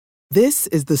This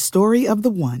is the story of the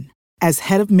one. As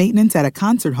head of maintenance at a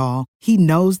concert hall, he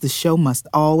knows the show must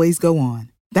always go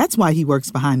on. That's why he works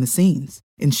behind the scenes,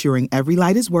 ensuring every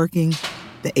light is working,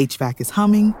 the HVAC is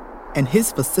humming, and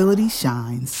his facility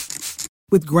shines.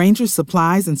 With Grainger's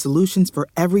supplies and solutions for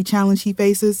every challenge he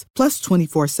faces, plus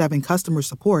 24/7 customer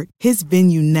support, his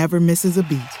venue never misses a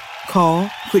beat. Call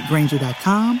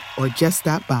quickgrainger.com or just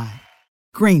stop by.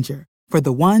 Grainger, for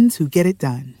the ones who get it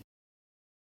done.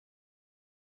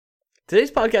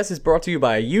 Today's podcast is brought to you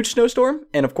by a huge snowstorm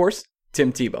and, of course,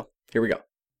 Tim Tebow. Here we go.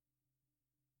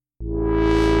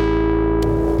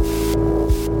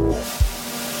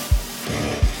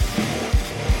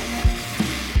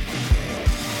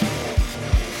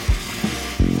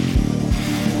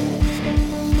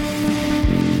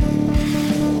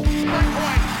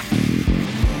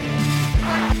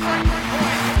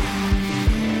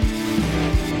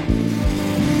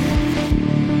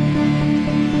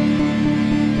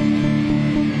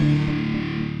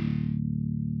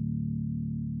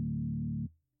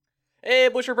 Hey,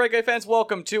 Blue Shirt Breakaway fans,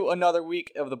 welcome to another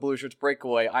week of the Blue Shirts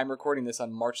Breakaway. I'm recording this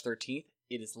on March 13th.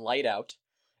 It is light out,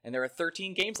 and there are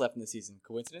 13 games left in the season.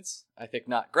 Coincidence? I think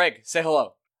not. Greg, say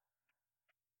hello.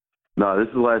 No, this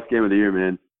is the last game of the year,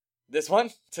 man. This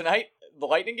one? Tonight? The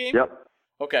Lightning game? Yep.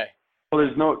 Okay. Well,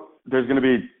 there's gonna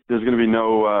be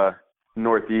no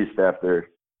Northeast after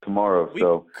tomorrow,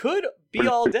 so We could be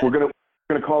all dead. We're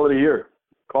gonna call it a year.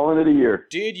 Calling it a year.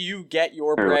 Did you get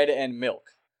your bread and milk?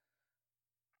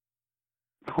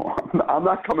 I'm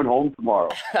not coming home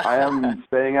tomorrow. I am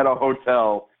staying at a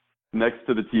hotel next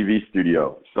to the TV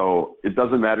studio, so it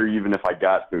doesn't matter even if I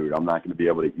got food. I'm not going to be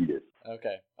able to eat it.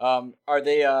 Okay. Are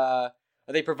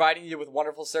they providing you with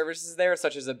wonderful services there,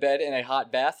 such as a bed and a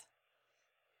hot bath?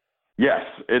 Yes,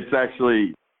 it's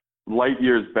actually light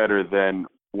years better than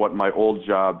what my old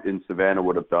job in Savannah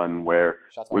would have done, where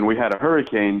when we had a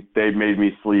hurricane, they made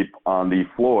me sleep on the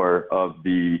floor of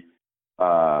the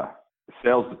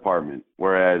sales department,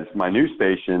 whereas my new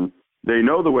station, they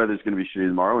know the weather's going to be shitty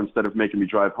tomorrow. Instead of making me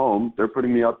drive home, they're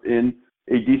putting me up in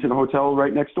a decent hotel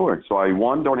right next door. So I,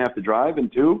 one, don't have to drive,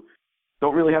 and two,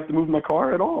 don't really have to move my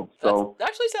car at all. So that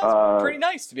actually sounds pretty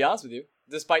nice, to be honest with you,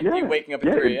 despite you waking up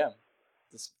at 3 a.m.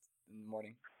 this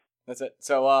morning. That's it.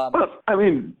 So, well, I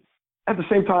mean, at the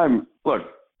same time, look,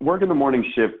 working the morning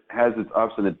shift has its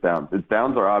ups and its downs. Its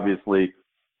downs are obviously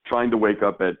trying to wake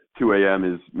up at 2 a.m.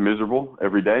 is miserable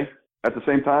every day. At the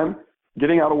same time,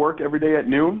 getting out of work every day at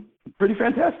noon, pretty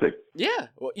fantastic. Yeah.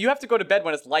 Well, you have to go to bed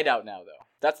when it's light out now, though.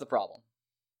 That's the problem.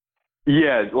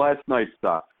 Yeah, last night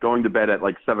sucked. Going to bed at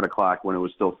like 7 o'clock when it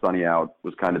was still sunny out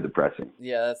was kind of depressing.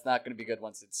 Yeah, that's not going to be good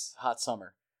once it's hot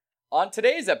summer. On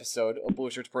today's episode of Blue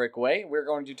Shirts Breakaway, we're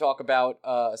going to talk about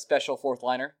a special fourth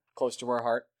liner, close to our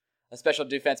heart, a special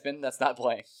defenseman that's not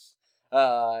playing.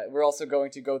 We're also going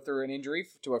to go through an injury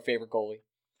to our favorite goalie.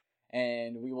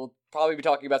 And we will probably be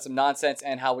talking about some nonsense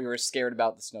and how we were scared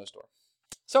about the snowstorm.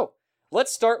 So,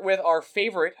 let's start with our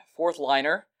favorite fourth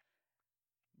liner,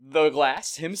 the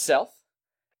Glass himself.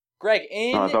 Greg,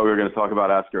 I thought we were going to talk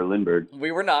about Oscar Lindberg.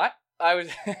 We were not.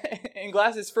 In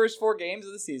Glass's first 4 games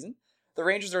of the season, the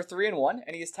Rangers are 3-1,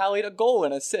 and he has tallied a goal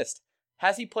and assist.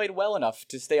 Has he played well enough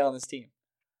to stay on this team?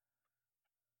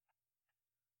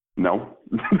 No.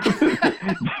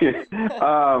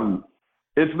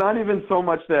 It's not even so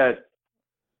much that,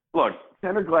 look,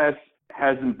 Tanner Glass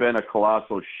hasn't been a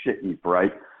colossal shit heap,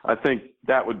 right? I think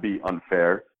that would be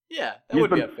unfair. Yeah, that would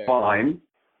be unfair.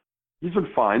 He's been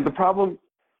fine. The problem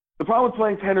with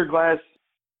playing Tanner Glass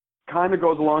kind of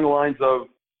goes along the lines of,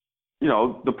 you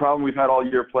know, the problem we've had all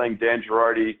year playing Dan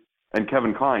Girardi and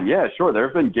Kevin Klein. Yeah, sure, there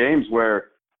have been games where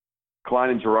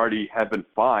Klein and Girardi have been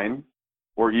fine,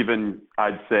 or even,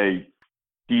 I'd say,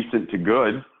 decent to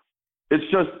good. It's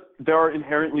just there are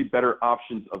inherently better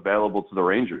options available to the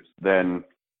Rangers than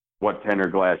what Tanner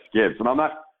Glass gives. And I'm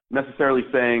not necessarily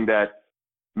saying that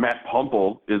Matt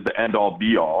Pumple is the end-all,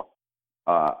 be-all.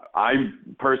 I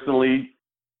personally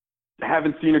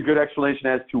haven't seen a good explanation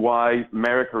as to why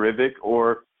Marek Harivik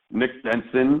or Nick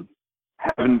Stenson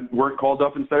weren't called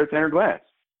up instead of Tanner Glass.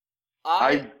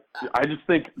 I just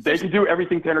think they can do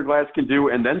everything Tanner Glass can do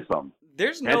and then some.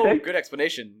 There's no good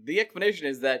explanation. The explanation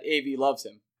is that AV loves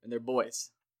him and they're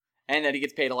boys. And that he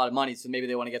gets paid a lot of money, so maybe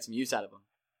they want to get some use out of him.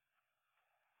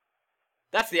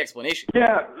 That's the explanation.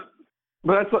 Yeah,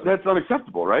 but that's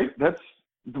unacceptable, right? This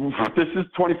is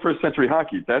 21st century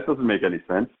hockey. That doesn't make any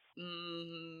sense.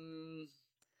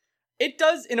 It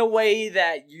does in a way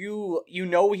that you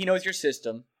know he knows your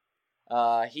system.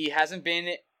 He hasn't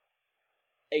been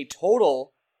a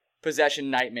total possession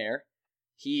nightmare.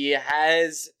 He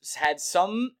has had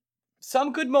some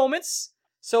good moments,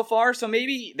 so far. So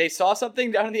maybe they saw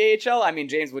something down in the AHL. I mean,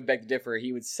 James would beg to differ.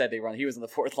 He would said he was on the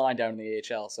fourth line down in the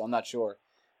AHL, so I'm not sure.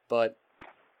 But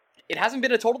it hasn't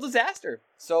been a total disaster.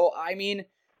 So, I mean...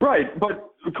 Right,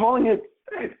 but calling it...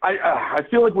 I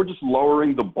feel like we're just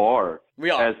lowering the bar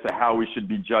as to how we should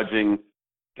be judging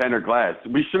Tanner Glass.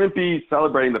 We shouldn't be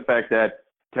celebrating the fact that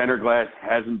Tanner Glass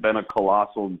hasn't been a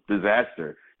colossal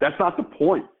disaster. That's not the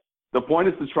point. The point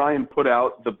is to try and put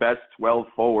out the best 12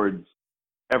 forwards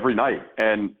every night.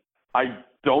 And I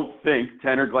don't think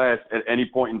Tanner Glass at any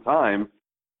point in time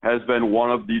has been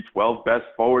one of the 12 best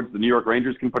forwards the New York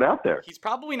Rangers can put out there. He's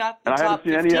probably not the top 15. And I haven't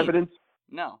seen 15. any evidence.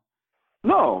 No.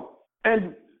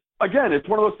 And again, it's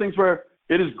one of those things where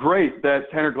it is great that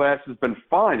Tanner Glass has been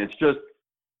fine. It's just,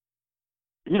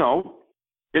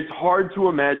 it's hard to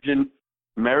imagine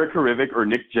Marek Harivik or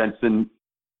Nick Jensen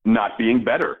not being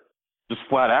better, just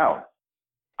flat out.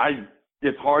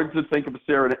 It's hard to think of a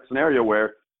scenario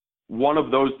where one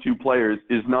of those two players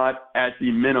is not at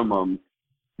the minimum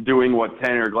doing what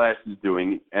Tanner Glass is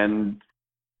doing and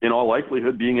in all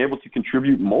likelihood being able to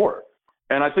contribute more.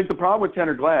 And I think the problem with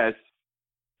Tanner Glass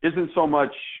isn't so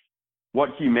much what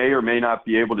he may or may not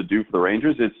be able to do for the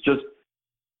Rangers. It's just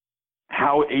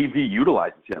how AV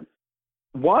utilizes him.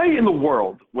 Why in the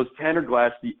world was Tanner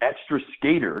Glass the extra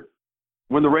skater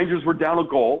when the Rangers were down a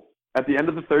goal at the end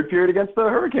of the third period against the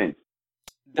Hurricanes?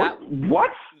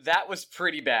 What? That was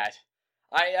pretty bad.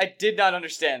 I did not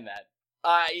understand that.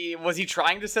 Was he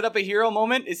trying to set up a hero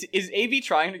moment? Is AV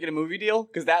trying to get a movie deal?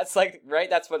 Because that's like, right?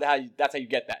 That's how you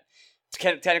get that.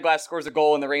 Tanner Glass scores a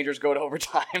goal and the Rangers go to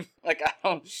overtime. Like,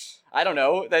 I don't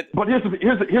know. But here's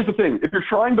the thing. If you're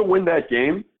trying to win that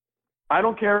game, I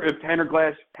don't care if Tanner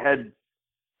Glass had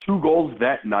 2 goals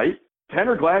that night.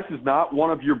 Tanner Glass is not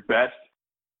one of your best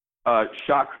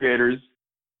shot creators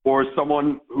or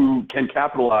someone who can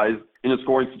capitalize in a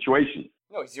scoring situation.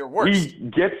 No, he's your worst. He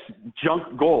gets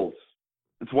junk goals.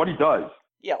 It's what he does.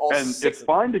 Yeah, it's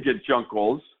fine to get junk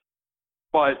goals,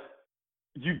 but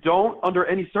you don't, under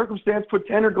any circumstance, put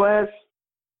Tanner Glass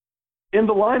in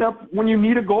the lineup when you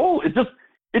need a goal.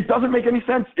 It doesn't make any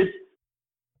sense.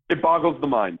 It boggles the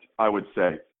mind, I would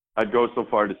say. I'd go so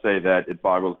far to say that it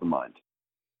boggles the mind.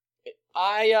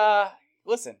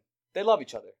 Listen, they love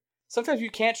each other. Sometimes you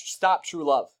can't stop true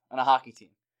love on a hockey team.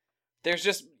 There's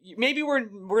just, maybe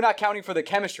we're not counting for the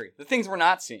chemistry, the things we're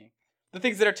not seeing, the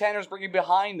things that Tanner's bringing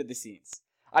behind the scenes.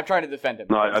 I'm trying to defend him.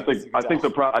 No, I think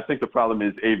the problem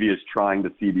is AV is trying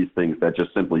to see these things that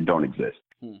just simply don't exist.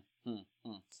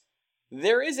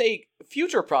 There is a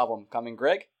future problem coming,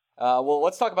 Greg. Well,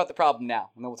 let's talk about the problem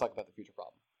now, and then we'll talk about the future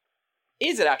problem.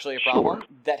 Is it actually a problem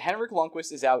that Henrik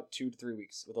Lundqvist is out 2 to 3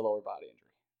 weeks with a lower body injury?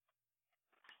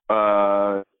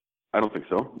 I don't think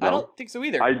so. No. I don't think so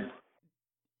either.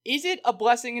 Is it a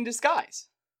blessing in disguise?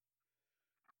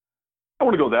 I don't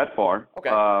want to go that far. Okay.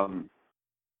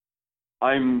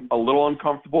 I'm a little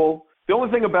uncomfortable. The only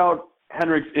thing about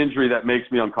Henrik's injury that makes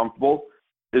me uncomfortable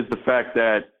is the fact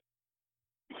that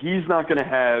he's not going to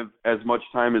have as much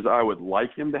time as I would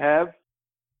like him to have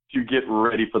to get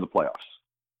ready for the playoffs,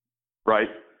 right?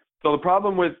 So the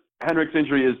problem with Henrik's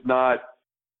injury is not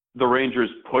the Rangers'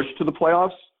 push to the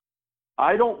playoffs.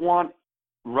 I don't want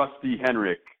Rusty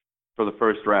Henrik for the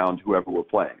first round, whoever we're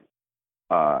playing.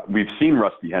 We've seen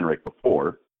Rusty Henrik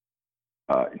before,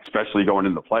 especially going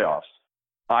into the playoffs.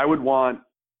 I would want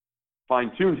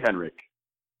fine-tuned Henrik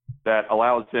that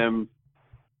allows him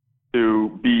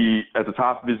to be at the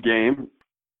top of his game,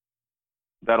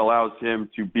 that allows him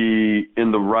to be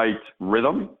in the right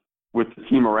rhythm with the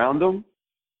team around him.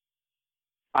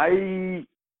 I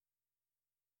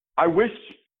wish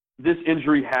this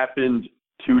injury happened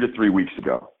 2 to 3 weeks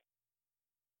ago.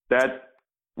 That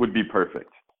would be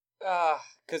perfect.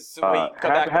 Because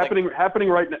happening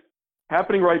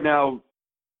right now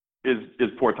is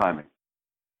poor timing,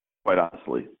 quite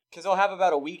honestly. Because he'll have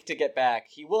about a week to get back.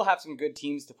 He will have some good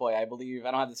teams to play, I believe.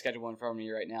 I don't have the schedule in front of me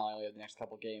right now. I only have the next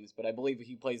couple games. But I believe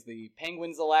he plays the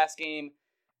Penguins the last game.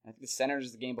 I think the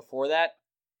Senators the game before that.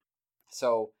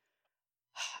 So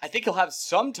I think he'll have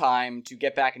some time to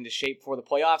get back into shape for the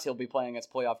playoffs. He'll be playing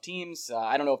against playoff teams.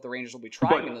 I don't know if the Rangers will be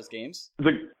trying in those games.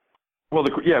 But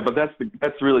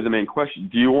that's really the main question.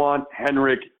 Do you want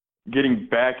Henrik getting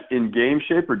back in game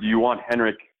shape, or do you want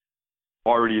Henrik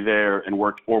already there and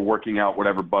working out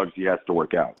whatever bugs he has to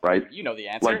work out, right? You know the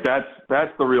answer. Like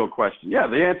that's the real question. Yeah,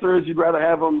 the answer is you'd rather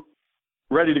have him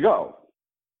ready to go.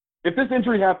 If this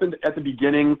injury happened at the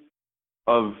beginning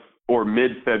of or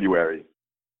mid-February,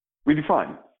 we'd be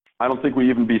fine. I don't think we'd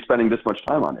even be spending this much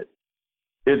time on it.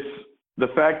 It's the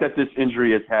fact that this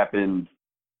injury has happened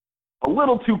a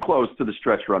little too close to the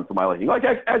stretch run for my liking. Like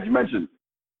as you mentioned,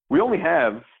 we only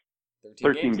have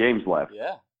 13 games left.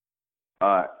 Yeah.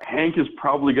 Hank is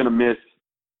probably going to miss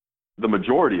the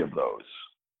majority of those.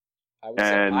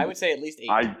 I would say at least 8.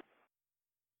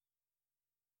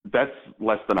 That's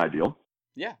less than ideal.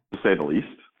 Yeah. To say the least.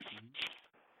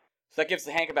 So that gives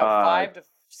Hank about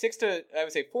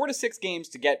 4 to 6 games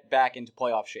to get back into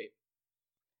playoff shape.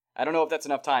 I don't know if that's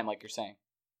enough time, like you're saying.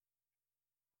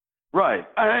 Right.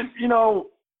 And,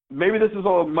 maybe this is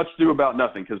all much ado about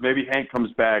nothing, because maybe Hank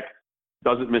comes back,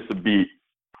 doesn't miss a beat,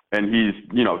 and he's,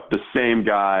 the same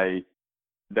guy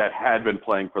that had been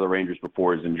playing for the Rangers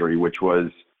before his injury, which was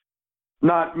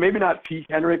maybe not peak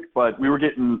Henrik, but we were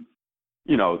getting,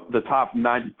 the top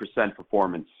 90%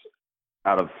 performance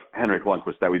out of Henrik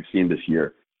Lundqvist that we've seen this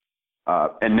year.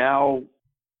 And now,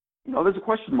 there's a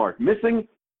question mark. Missing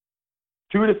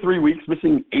 2 to 3 weeks,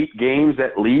 missing 8 games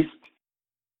at least.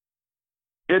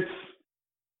 It's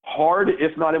hard,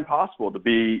 if not impossible, to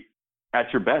be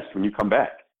at your best when you come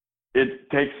back. It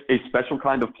takes a special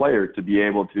kind of player to be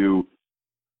able to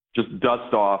just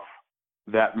dust off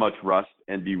that much rust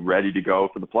and be ready to go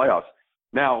for the playoffs.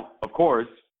 Now, of course,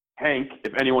 Hank,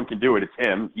 if anyone can do it, it's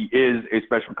him. He is a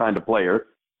special kind of player.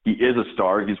 He is a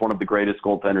star. He's one of the greatest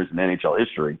goaltenders in NHL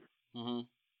history. Mm-hmm.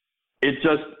 It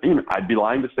just, I'd be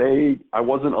lying to say I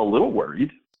wasn't a little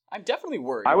worried. I'm definitely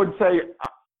worried. I would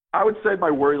say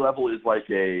my worry level is like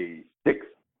a 6.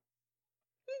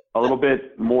 A little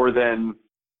bit more than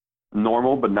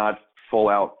normal, but not full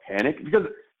out panic. Because,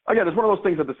 again, it's one of those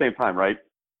things at the same time, right?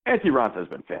 Antti Raanta has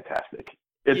been fantastic.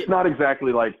 It's not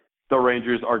exactly like the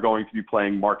Rangers are going to be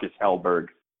playing Marcus Hellberg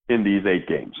in these 8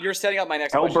 games. You're setting up my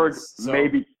next Hellberg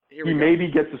question. maybe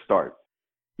gets a start.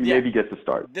 Maybe gets a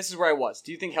start. This is where I was.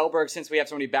 Do you think Hellberg, since we have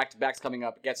so many back-to-backs coming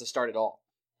up, gets a start at all?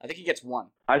 I think he gets 1.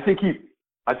 I think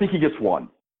he gets 1.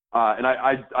 And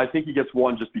I think he gets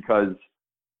 1 just because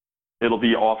it'll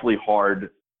be awfully hard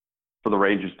for the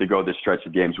Rangers to go this stretch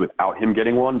of games without him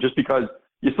getting 1, just because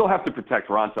you still have to protect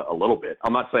Raanta a little bit.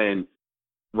 I'm not saying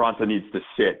Raanta needs to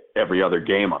sit every other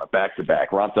game on a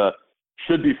back-to-back. Raanta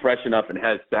should be fresh enough and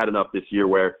has sat enough this year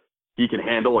where he can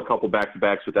handle a couple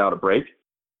back-to-backs without a break.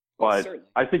 But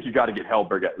I think you got to get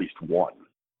Hellberg at least 1.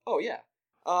 Oh, yeah.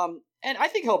 And I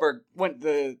think Hellberg,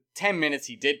 the 10 minutes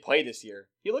he did play this year,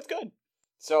 he looked good.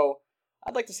 So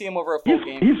I'd like to see him over a full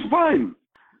game. He's fine.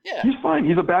 Yeah. He's fine.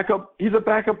 He's a backup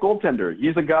goaltender.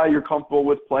 He's a guy you're comfortable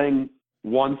with playing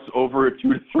once over a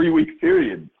 2 to 3 week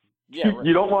period. Yeah,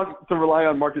 you don't want to rely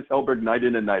on Marcus Hellberg night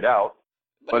in and night out.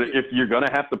 But if you're going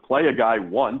to have to play a guy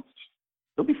once,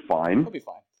 he'll be fine. He'll be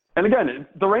fine. And again,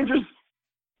 the Rangers,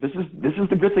 this is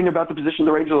the good thing about the position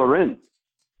the Rangers are in.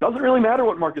 Doesn't really matter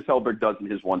what Marcus Hellberg does in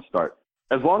his 1 start.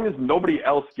 As long as nobody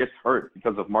else gets hurt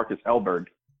because of Marcus Hellberg,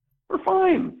 we're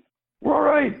fine. We're all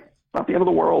right. Not the end of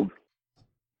the world.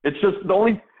 It's just the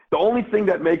only thing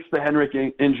that makes the Henrik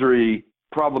injury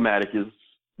problematic is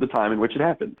the time in which it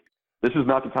happened. This is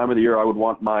not the time of the year I would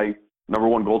want my number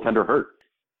 1 goaltender hurt.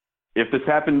 If this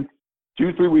happened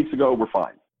 2-3 weeks ago, we're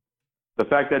fine. The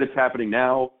fact that it's happening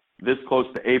now, this close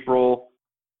to April,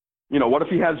 what if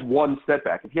he has 1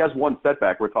 setback? If he has 1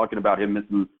 setback, we're talking about him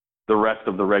missing the rest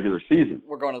of the regular season.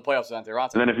 We're going to the playoffs with Antti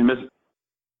Raanta. And then if he misses,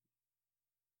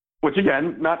 which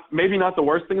again, maybe not the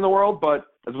worst thing in the world, but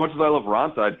as much as I love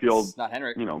Raanta, I'd feel it's not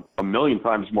Henrik. A million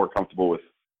times more comfortable with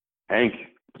Hank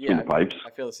between the pipes. I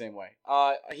feel the same way.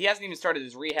 He hasn't even started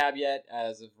his rehab yet,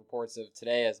 as of reports of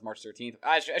today, as March 13th.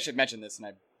 I should mention this, and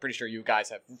I'm pretty sure you guys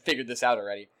have figured this out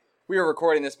already. We are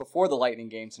recording this before the Lightning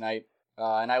game tonight,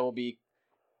 and I will be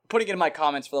putting it in my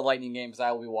comments for the Lightning game, because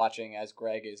I will be watching as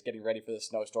Greg is getting ready for the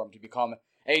snowstorm to become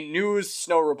a news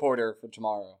snow reporter for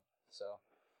tomorrow. So.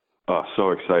 Oh, so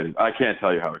excited. I can't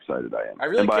tell you how excited I am. I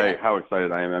really can't. How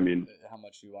excited I am, I mean... How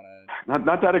much do you want to...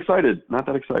 Not that excited. Not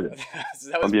that excited.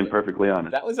 I'm being perfectly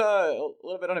honest. That was a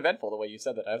little bit uneventful, the way you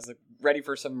said that. I was ready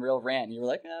for some real rant, and you were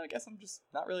like, I guess I'm just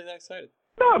not really that excited.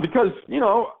 No, because,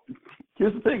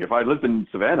 here's the thing. If I lived in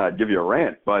Savannah, I'd give you a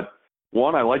rant. But,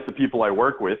 1, I like the people I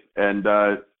work with. And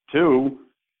 2,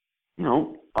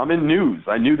 I'm in news.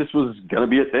 I knew this was going to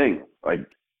be a thing.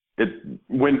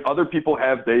 When other people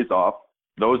have days off,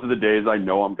 those are the days I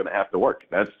know I'm going to have to work.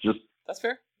 That's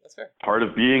fair. Part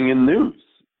of being in news.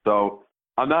 So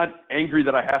I'm not angry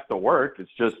that I have to work.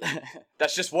 It's just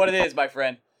that's just what it is, my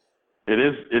friend. It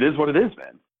is what it is,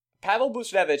 man. Pavel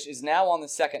Buchnevich is now on the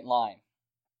second line.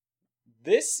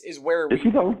 This is where Is he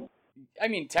though? I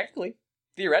mean, technically,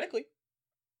 theoretically,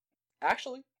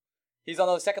 actually, he's on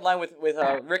the second line with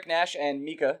Rick Nash and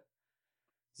Mika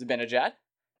Zibanejad,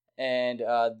 and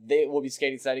they will be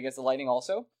skating side against the Lightning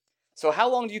also. So how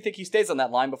long do you think he stays on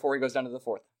that line before he goes down to the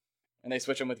 4th? And they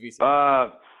switch him with VC? I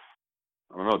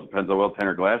don't know. It depends on how well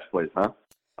Tanner Glass plays, huh?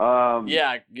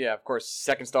 Yeah, of course.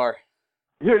 Second star.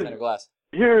 Here's Center glass.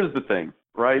 here's the thing,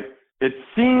 right? It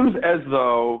seems as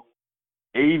though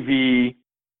AV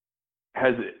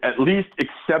has at least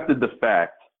accepted the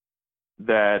fact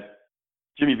that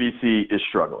Jimmy VC is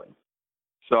struggling.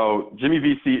 So Jimmy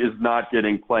VC is not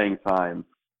getting playing time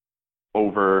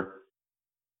over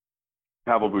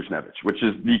Pavel Buchnevich, which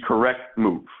is the correct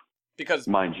move, Because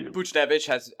mind you. Buchnevich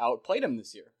has outplayed him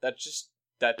this year. That's just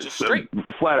straight.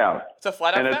 Flat out. It's a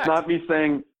flat out And fact. it's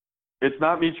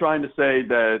not me trying to say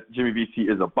that Jimmy VC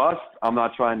is a bust. I'm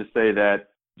not trying to say that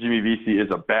Jimmy VC is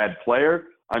a bad player.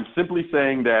 I'm simply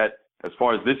saying that as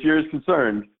far as this year is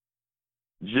concerned,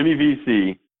 Jimmy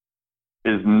VC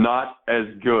is not as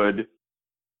good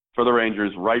for the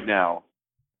Rangers right now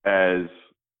as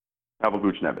Pavel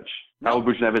Buchnevich. No.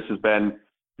 Pavel Buchnevich has been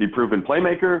the proven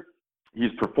playmaker.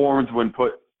 He's performed when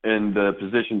put in the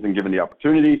positions and given the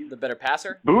opportunity. The better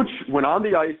passer. Booch, when on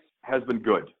the ice, has been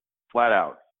good, flat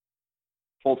out.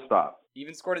 Full stop.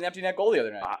 Even scored an empty net goal the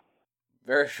other night.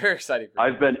 Very, very exciting.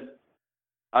 I've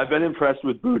been impressed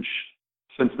with Booch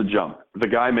since the jump. The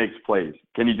guy makes plays.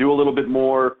 Can you do a little bit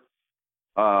more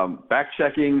back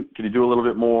checking? Can you do a little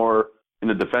bit more in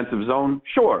the defensive zone?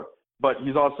 Sure. But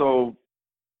he's also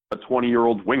a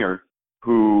 20-year-old winger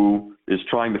who is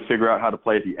trying to figure out how to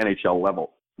play at the NHL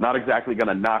level. Not exactly going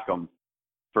to knock him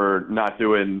for not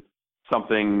doing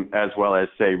something as well as,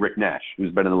 say, Rick Nash,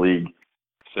 who's been in the league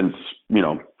since,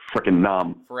 frickin'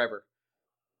 Nam. Forever.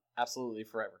 Absolutely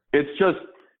forever.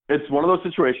 It's one of those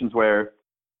situations where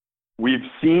we've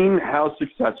seen how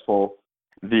successful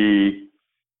the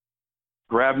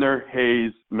Grabner,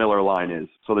 Hayes, Miller line is.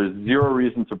 So there's zero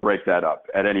reason to break that up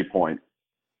at any point.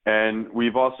 And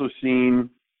we've also seen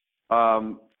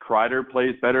Kreider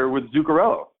plays better with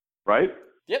Zuccarello, right?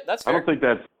 Yep, that's fair. I don't think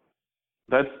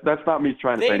that's not me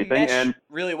trying to say anything. Mesh And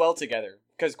really well together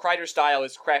because Kreider's style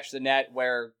is crash the net,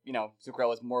 where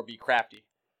Zuccarello is more be crafty.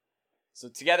 So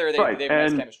together they have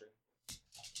nice chemistry.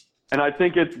 And I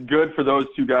think it's good for those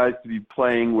two guys to be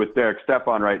playing with Derek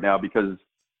Stepan right now because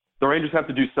the Rangers have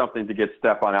to do something to get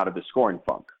Stepan out of his scoring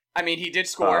funk. I mean, he did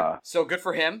score, so good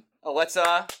for him. Let's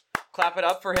clap it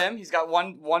up for him. He's got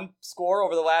one score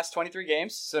over the last 23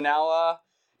 games, so now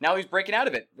he's breaking out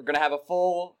of it. We're gonna have a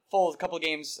full couple of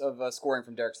games of scoring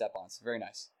from Derek Stepan. So very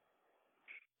nice.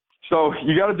 So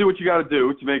you got to do what you got to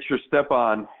do to make sure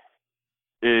Stepan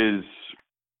is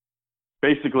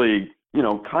basically,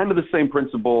 kind of the same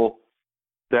principle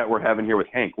that we're having here with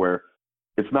Hank, where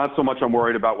it's not so much I'm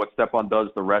worried about what Stepan does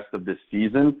the rest of this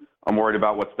season. I'm worried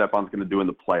about what Stepan's going to do in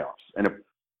the playoffs. And if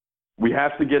we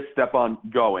have to get Stepan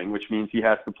going, which means he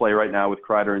has to play right now with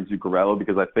Kreider and Zuccarello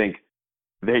because I think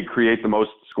they create the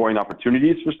most scoring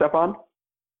opportunities for Stepan.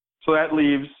 So that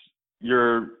leaves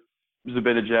your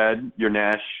Zibanejad, your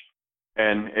Nash,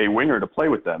 and a winger to play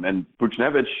with them. And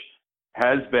Buchnevich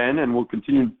has been and will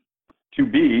continue to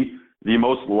be the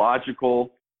most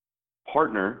logical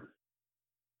partner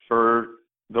for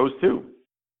those two.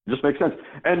 It just makes sense.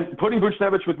 And putting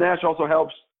Buchnevich with Nash also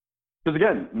helps because,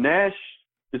 again, Nash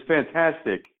is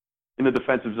fantastic in the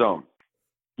defensive zone.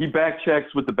 He back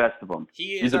checks with the best of them.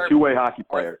 He's a two-way hockey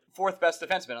player. Fourth best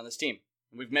defenseman on this team.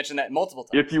 We've mentioned that multiple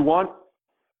times. If you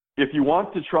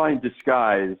want to try and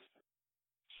disguise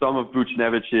some of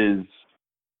Buchnevich's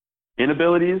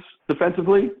inabilities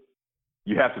defensively,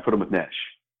 you have to put him with Nash.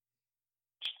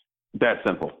 That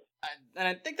simple. And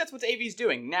I think that's what AV's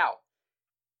doing. Now,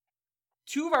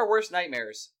 two of our worst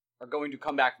nightmares are going to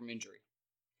come back from injury.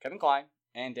 Kevin Klein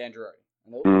and Dan Girardi.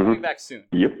 And those are coming back soon.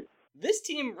 Yep. This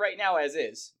team right now as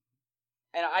is,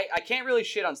 and I can't really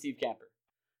shit on Steve Camper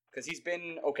because he's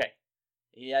been okay.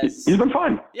 He's been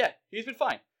fine. Yeah, he's been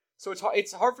fine. So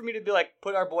it's hard for me to be like,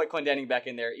 put our boy Clendening back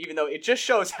in there, even though it just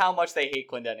shows how much they hate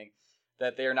Clendening,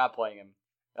 that they are not playing him.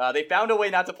 They found a way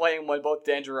not to play him when both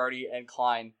Dan Girardi and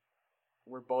Klein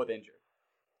were both injured.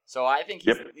 So I think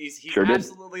he's sure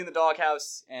absolutely in the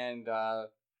doghouse, and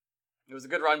it was a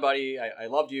good run, buddy. I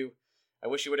loved you. I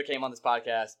wish you would have came on this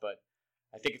podcast, but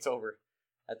I think it's over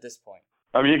at this point.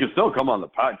 I mean, you can still come on the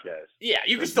podcast. Yeah,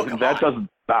 you can still come on. That doesn't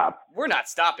stop. We're not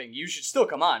stopping. You should still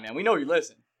come on, man. We know you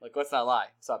listen. Like, let's not lie.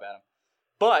 What's up, Adam?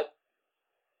 But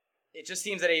it just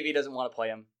seems that AV doesn't want to play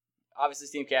him. Obviously,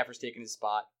 Steve Camper's taking his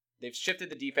spot. They've shifted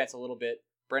the defense a little bit.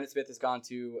 Brendan Smith has gone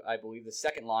to, I believe, the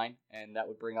second line, and that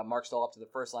would bring up Mark Stahl up to the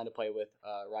first line to play with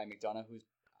Ryan McDonough, who's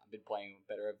been playing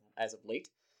better as of late,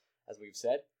 as we've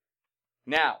said.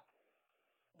 Now,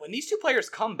 when these two players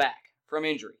come back from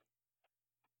injury,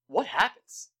 what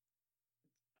happens?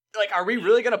 Like, are we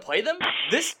really going to play them?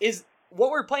 This is what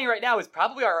we're playing right now is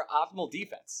probably our optimal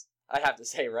defense, I have to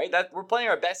say, right? That we're playing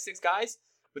our best six guys,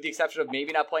 with the exception of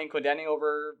maybe not playing Clendening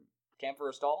over Kampfer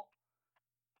or Stahl?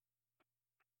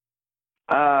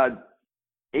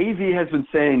 AV has been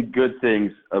saying good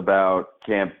things about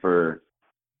Kampfer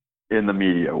in the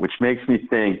media, which makes me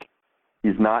think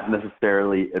he's not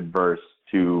necessarily adverse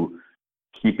to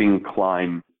keeping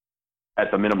Klein,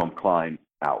 at the minimum, Klein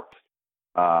out.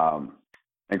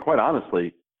 And quite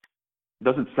honestly,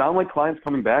 does it sound like Klein's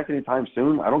coming back anytime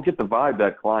soon? I don't get the vibe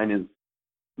that Klein is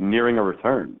nearing a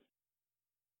return.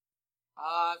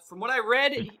 From what I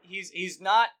read, he's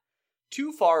not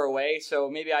too far away, so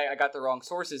maybe I got the wrong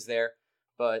sources there,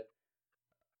 but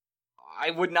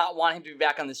I would not want him to be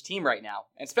back on this team right now.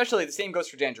 And especially the same goes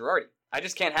for Dan Girardi. I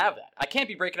just can't have that. I can't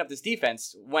be breaking up this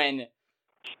defense when...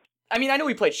 I mean, I know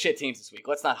we played shit teams this week.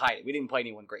 Let's not hide it. We didn't play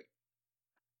anyone great.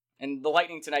 And the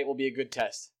Lightning tonight will be a good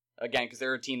test. Again, because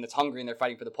they're a team that's hungry and they're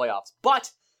fighting for the playoffs.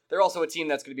 But they're also a team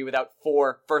that's going to be without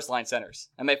 4 first-line centers.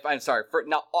 I'm sorry,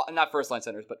 not first-line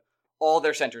centers, but all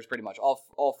their centers pretty much.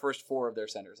 All first 4 of their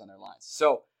centers on their lines.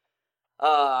 So,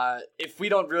 if we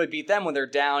don't really beat them when they're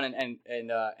down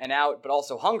and out, but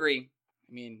also hungry,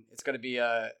 I mean, it's going to be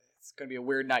a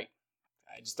weird night.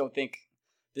 I just don't think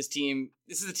this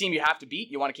is a team you have to beat.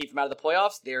 You want to keep them out of the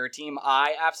playoffs. They're a team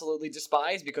I absolutely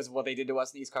despise because of what they did to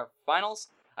us in the East Conference Finals.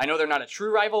 I know they're not a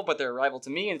true rival, but they're a rival to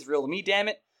me, and it's real to me, damn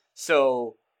it.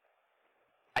 So,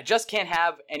 I just can't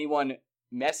have anyone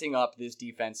messing up this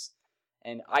defense.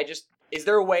 And is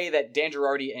there a way that Dan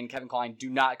Girardi and Kevin Klein do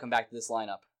not come back to this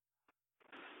lineup?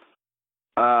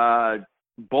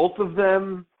 Both of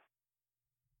them,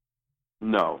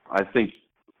 no. I think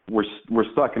we're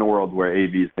stuck in a world where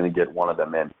AV is going to get one of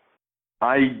them in.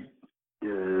 I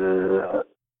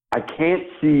can't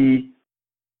see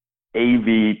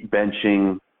AV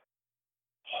benching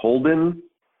Holden,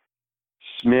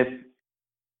 Smith,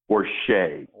 or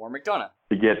Shea, or McDonough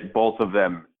to get both of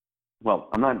them. Well,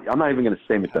 I'm not even going to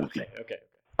say McDonough.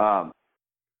 Okay.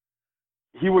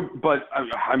 He would, but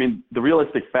I mean, the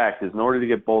realistic fact is, in order to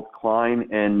get both Klein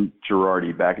and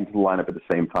Girardi back into the lineup at the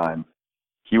same time,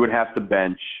 he would have to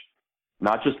bench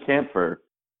not just Kampfer,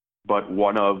 but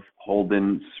one of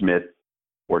Holden, Smith,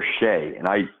 or Shea. And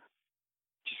I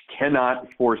just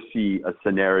cannot foresee a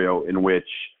scenario in which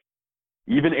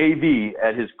even AV,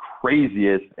 at his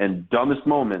craziest and dumbest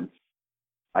moments,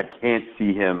 I can't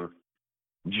see him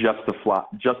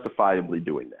justifiably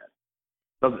doing that.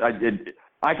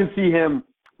 I can see him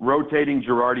rotating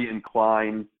Girardi and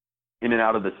Klein in and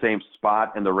out of the same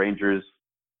spot, and the Rangers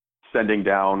sending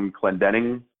down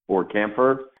Clendening or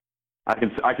Kampfer. I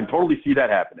can totally see that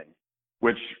happening,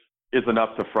 which is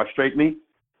enough to frustrate me.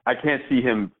 I can't see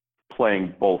him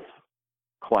playing both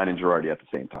Klein and Girardi at the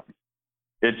same time.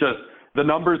 The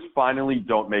numbers finally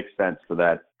don't make sense for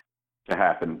that to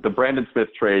happen. The Brandon Smith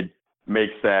trade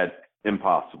makes that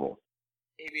impossible.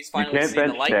 AV's finally seen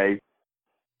the light. Shea.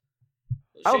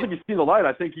 I don't think he's seen the light.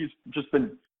 I think he's just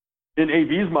been, in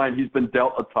AV's mind, he's been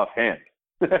dealt a tough hand.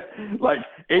 Like,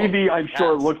 AV, I'm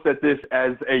sure, looks at this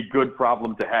as a good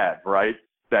problem to have, right?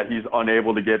 That he's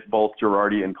unable to get both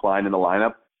Girardi and Klein in the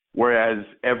lineup, whereas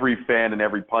every fan and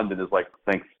every pundit is like,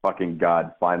 thank fucking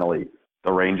God, finally,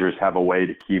 the Rangers have a way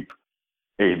to keep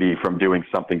AV from doing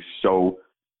something so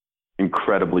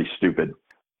incredibly stupid.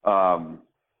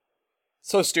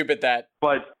 So stupid that,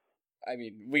 I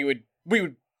mean, we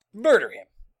would murder him,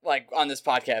 like, on this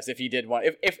podcast if he did one.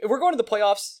 If we're going to the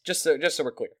playoffs, just so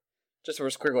we're clear, just so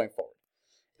we're clear going forward.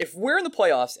 If we're in the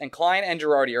playoffs and Klein and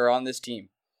Girardi are on this team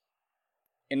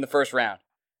in the first round,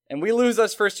 and we lose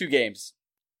those first 2 games,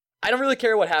 I don't really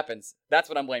care what happens. That's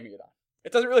what I'm blaming it on.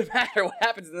 It doesn't really matter what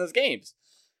happens in those games.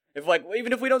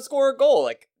 Even if we don't score a goal,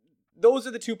 like, those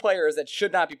are the 2 players that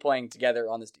should not be playing together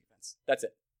on this defense. That's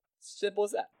it. Simple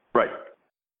as that. Right.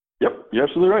 Yep, you're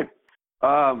absolutely right.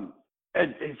 I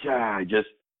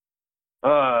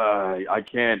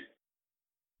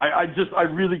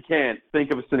really can't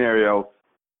think of a scenario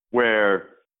where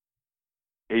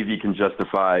AV can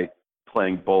justify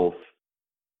playing both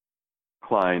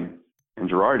Klein and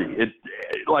Girardi. If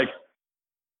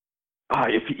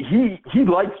he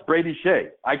likes Brady Shea.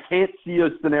 I can't see a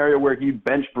scenario where he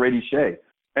benched Brady Shea.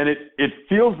 And it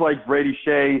feels like Brady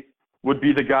Shea would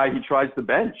be the guy he tries to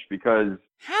bench because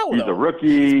he's a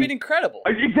rookie. He's been incredible.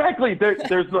 Exactly.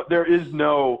 There is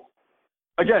no.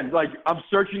 Again, like, I'm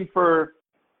searching for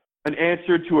an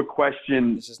answer to a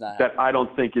question that I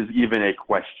don't think is even a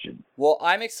question. Well,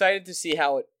 I'm excited to see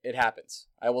how it happens.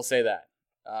 I will say that.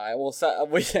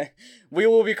 We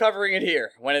will be covering it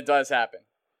here when it does happen.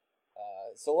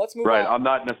 So let's move on. Right. I'm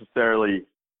not necessarily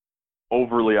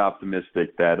overly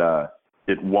optimistic that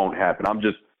it won't happen. I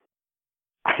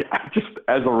just,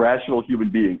 as a rational human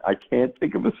being, I can't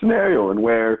think of a scenario in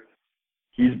where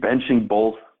he's benching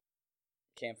both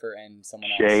Kampfer and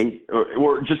someone else. Shea,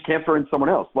 or just Kampfer and someone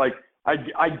else. Like,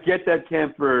 I get that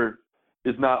Kampfer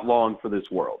is not long for this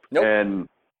world. Nope. And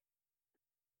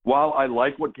while I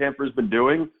like what Kampfer's been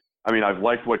doing, I mean, I've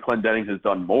liked what Clendenning has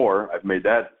done more. I've made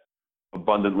that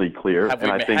abundantly clear. Have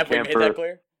we made that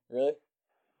clear? Really?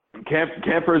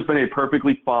 Kampfer has been a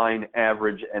perfectly fine,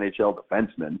 average NHL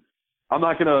defenseman. I'm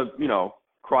not going to,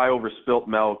 cry over spilt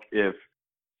milk if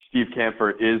Steve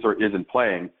Kampfer is or isn't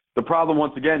playing. The problem,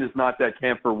 once again, is not that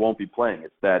Kampfer won't be playing.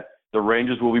 It's that the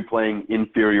Rangers will be playing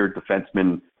inferior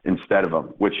defensemen instead of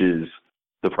him, which is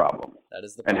the problem. That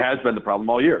is the problem. And has been the problem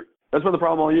all year. That's been the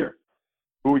problem all year.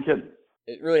 Who are we kidding?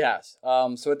 It really has.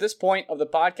 So at this point of the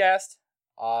podcast,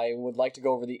 I would like to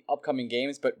go over the upcoming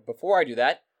games. But before I do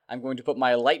that, I'm going to put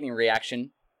my Lightning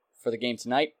reaction for the game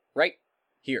tonight right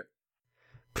here.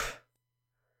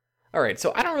 All right,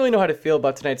 so I don't really know how to feel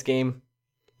about tonight's game.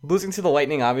 Losing to the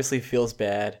Lightning obviously feels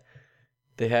bad.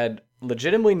 They had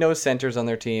legitimately no centers on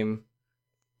their team.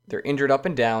 They're injured up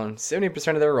and down.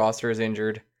 70% of their roster is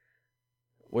injured.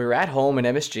 We were at home in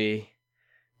MSG.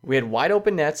 We had wide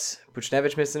open nets.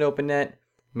 Buchnevich missed an open net.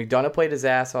 McDonough played his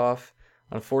ass off.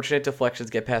 Unfortunate deflections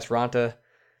get past Ranta.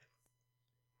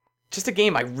 Just a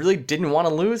game I really didn't want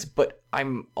to lose, but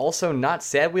I'm also not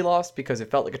sad we lost because it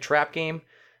felt like a trap game.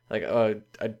 Like a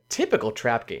typical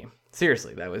trap game.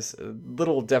 Seriously, that was a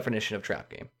little definition of trap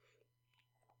game.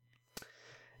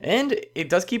 And it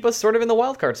does keep us sort of in the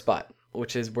wild card spot,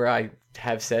 which is where I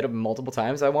have said multiple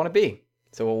times I want to be.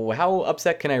 So how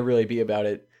upset can I really be about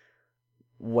it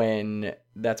when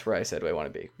that's where I said I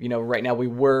want to be? Right now we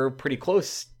were pretty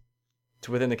close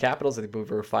to within the Capitals. I think we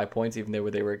were 5 points, even though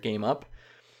they were a game up.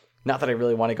 Not that I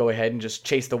really want to go ahead and just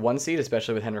chase the 1 seed,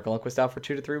 especially with Henrik Lundqvist out for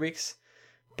 2 to 3 weeks.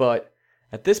 But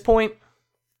at this point,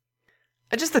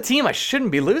 just the team I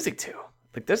shouldn't be losing to.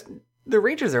 Like the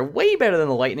Rangers are way better than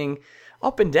the Lightning,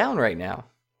 up and down right now.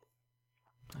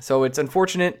 So it's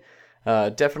unfortunate.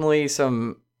 Definitely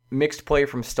some mixed play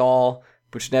from Stahl,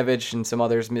 Buchnevich, and some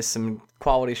others missed some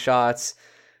quality shots.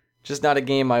 Just not a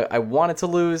game I wanted to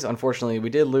lose. Unfortunately, we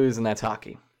did lose, and that's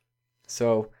hockey.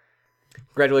 So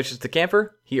congratulations to Kampfer.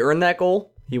 He earned that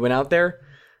goal. He went out there,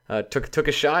 took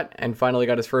a shot, and finally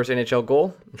got his first NHL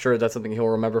goal. I'm sure that's something he'll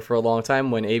remember for a long time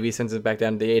when AV sends it back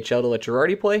down to the AHL to let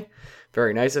Girardi play.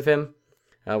 Very nice of him.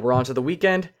 We're on to the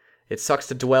weekend. It sucks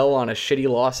to dwell on a shitty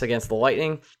loss against the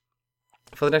Lightning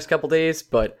for the next couple days,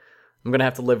 but I'm going to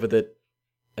have to live with it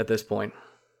at this point.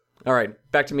 All right,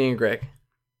 back to me and Greg.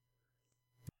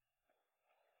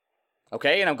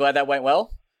 Okay, and I'm glad that went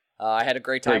well. I had a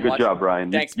great time. Hey, good job,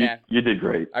 Brian. Thanks, man. You did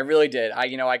great. I really did. I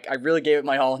really gave it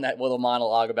my all in that little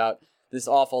monologue about this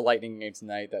awful Lightning game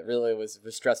tonight. That really was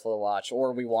stressful to watch.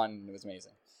 Or we won, and it was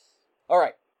amazing. All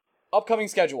right, upcoming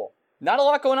schedule. Not a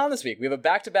lot going on this week. We have a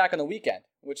back-to-back on the weekend,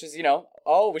 which is,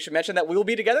 we should mention that we will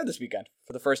be together this weekend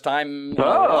for the first time in a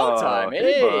long time.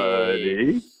 Hey,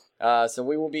 buddy. So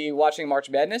we will be watching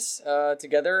March Madness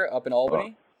together up in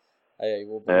Albany.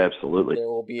 Absolutely. There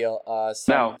will be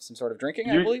some sort of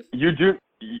drinking, I believe. You do.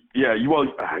 Yeah, you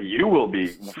will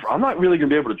be. I'm not really gonna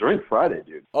be able to drink Friday,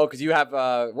 dude. Oh, because you have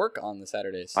work on the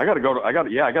Saturdays. I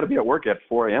gotta be at work at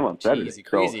 4 a.m. on Saturday. Easy,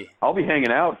 crazy. So I'll be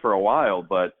hanging out for a while,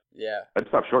 but yeah, I'd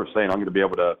stop short of saying I'm gonna be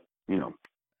able to,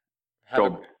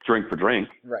 go drink for drink.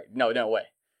 Right? No way.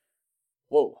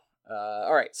 Whoa.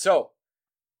 All right. So,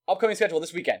 upcoming schedule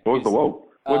this weekend. What was the whoa?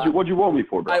 What'd you whoa me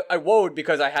for, bro? I whoaed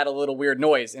because I had a little weird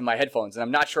noise in my headphones, and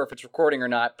I'm not sure if it's recording or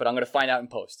not, but I'm going to find out in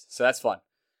post. So that's fun.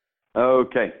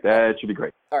 Okay, that should be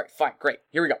great. All right, fine, great.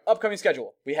 Here we go. Upcoming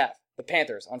schedule. We have the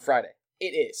Panthers on Friday.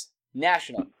 It is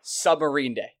National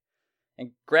Submarine Day.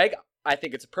 And Greg, I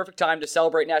think it's a perfect time to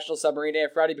celebrate National Submarine Day on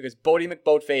Friday because Bodie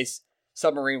McBoatface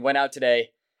Submarine went out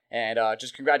today. And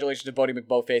just congratulations to Bodie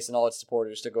McBoatface and all its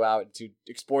supporters to go out to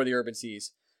explore the urban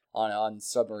seas on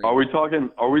submarine. Are we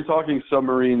talking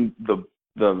submarine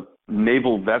the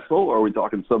naval vessel, or are we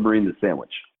talking submarine the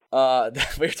sandwich?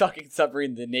 We're talking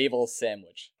submarine the naval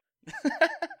sandwich.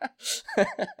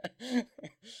 The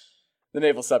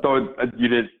naval submarine. So you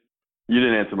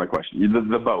didn't answer my question.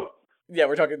 The boat. Yeah,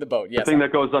 we're talking the boat. Yes, the thing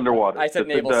that goes underwater. I said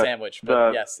naval sandwich,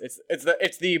 but yes,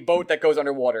 it's the boat that goes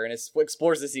underwater and it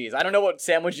explores the seas. I don't know what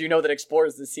sandwich you know that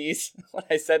explores the seas when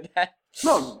I said that.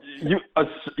 No,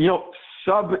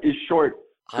 sub is short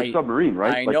for submarine,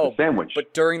 right? I know, the sandwich.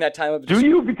 But during that time of do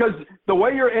you? Because the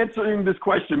way you're answering this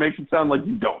question makes it sound like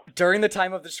you don't. During the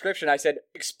time of the description, I said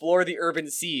explore the urban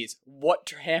seas.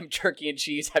 What ham, turkey, and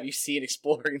cheese have you seen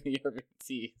exploring the urban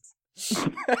seas?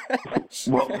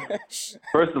 Well,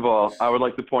 first of all, I would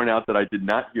like to point out that I did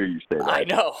not hear you say that. I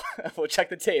know. We'll check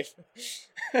the tape.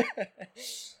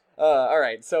 All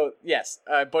right. So yes,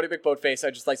 Bodie McBoatface.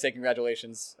 I just like to say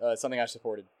congratulations. Something I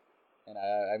supported, and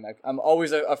I'm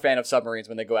always a fan of submarines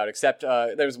when they go out. Except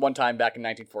there was one time back in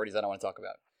 1940s I don't want to talk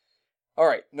about. All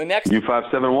right. The next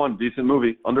U571, decent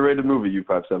movie, underrated movie.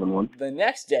 U571. The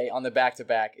next day on the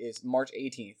back-to-back is March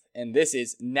 18th, and this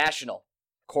is National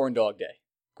Corn Dog Day.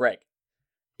 Greg,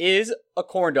 is a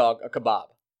corn dog a kebab?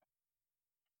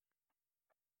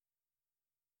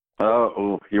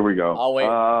 Oh, here we go. I'll wait.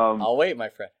 I'll wait, my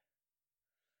friend.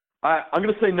 I'm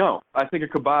going to say no. I think a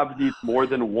kebab needs more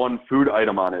than one food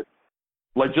item on it.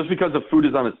 Like, just because the food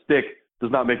is on a stick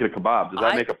does not make it a kebab. Does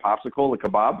that make a popsicle a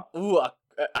kebab? Ooh,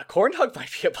 a corn dog might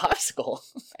be a popsicle.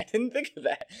 I didn't think of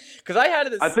that. Because I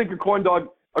had this. I think a corn dog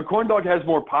has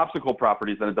more popsicle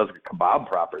properties than it does a kebab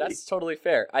property. That's totally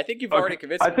fair. I think you've already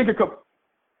convinced me.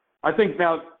 I think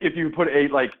now if you put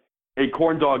a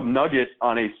corn dog nugget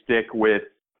on a stick with,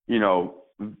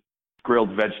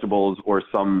 grilled vegetables or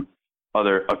some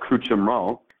other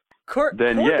accoutrement,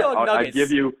 then I'd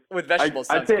give you with vegetables.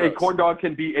 I'd say gross. A corn dog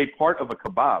can be a part of a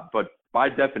kebab, but by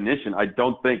definition, I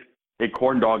don't think a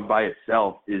corn dog by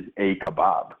itself is a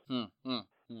kebab.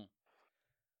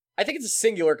 I think it's a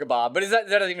singular kebab, but is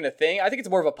that even a thing? I think it's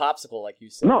more of a popsicle, like you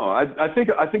said. No, I think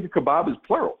a kebab is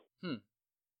plural.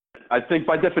 I think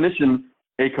by definition,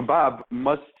 a kebab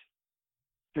must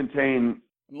contain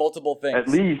multiple things. At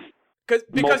least because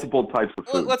multiple types of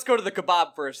food. Let's go to the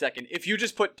kebab for a second. If you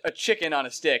just put a chicken on a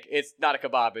stick, it's not a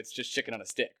kebab. It's just chicken on a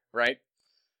stick, right?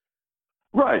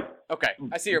 Right. Okay,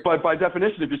 I see your point. But by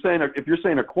definition, if you're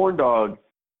saying a corn dog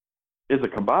is a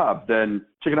kebab, then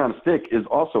chicken on a stick is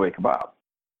also a kebab.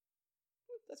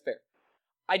 That's fair.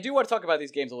 I do want to talk about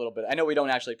these games a little bit. I know we don't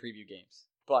actually preview games,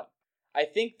 but I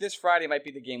think this Friday might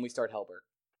be the game we start Hellberg.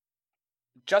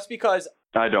 Just because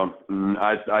I don't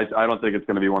think it's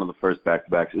going to be one of the first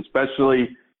back-to-backs,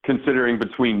 especially considering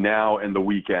between now and the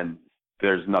weekend,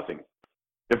 there's nothing.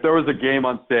 If there was a game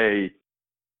on, say,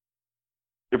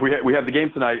 if we have the game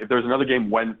tonight, if there's another game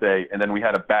Wednesday, and then we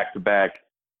had a back-to-back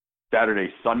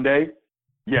Saturday, Sunday,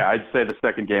 yeah, I'd say the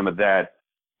second game of that,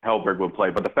 Hellberg would play.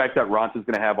 But the fact that Ronce is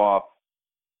going to have off,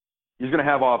 he's going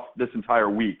to have off this entire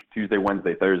week, Tuesday,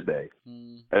 Wednesday, Thursday,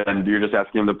 and you're just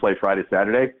asking him to play Friday,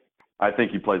 Saturday, I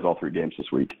think he plays all three games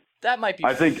this week. That might be.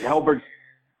 I think Hellberg's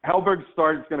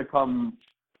start is going to come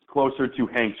closer to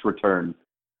Hank's return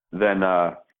than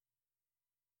to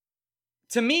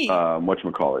me.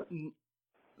 Whatchamacallit.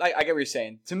 I get what you're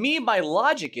saying. To me, my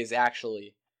logic is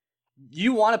actually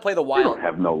you want to play the Wild. You don't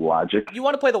have no logic. You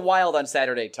want to play the Wild on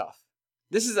Saturday tough.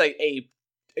 This is a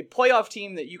playoff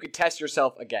team that you could test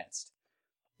yourself against.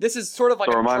 This is sort of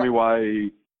like. So remind me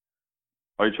why.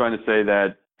 Are you trying to say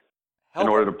that? In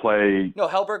order to play... No,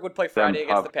 Hellberg would play Friday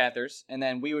against the Panthers, and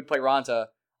then we would play Ronta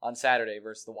on Saturday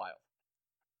versus the Wild.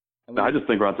 I just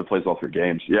think Ronta plays all three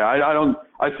games. Yeah,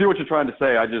 I see what you're trying to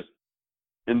say.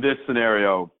 In this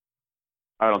scenario,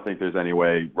 I don't think there's any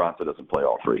way Ronta doesn't play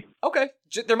all three. Okay.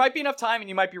 There might be enough time, and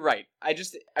you might be right. I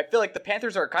feel like the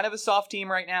Panthers are kind of a soft team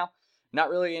right now. Not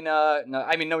really in...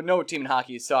 no team in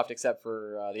hockey is soft except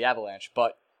for the Avalanche,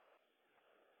 but...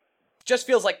 Just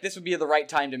feels like this would be the right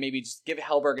time to maybe just give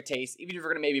Hellberg a taste. Even if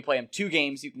you're going to maybe play him 2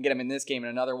 games, you can get him in this game and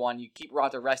another one. You keep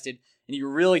Ronta rested, and you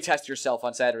really test yourself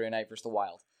on Saturday night versus the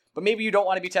Wild. But maybe you don't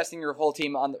want to be testing your whole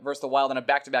team versus the Wild on a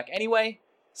back-to-back anyway.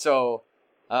 So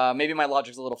maybe my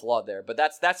logic's a little flawed there. But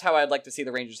that's how I'd like to see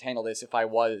the Rangers handle this if I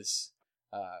was,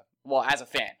 as a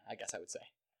fan, I guess I would say.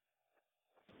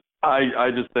 I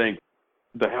just think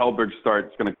the Hellberg start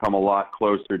is going to come a lot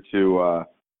closer to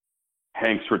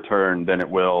Hank's return than it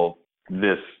will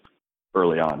this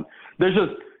early on.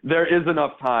 There is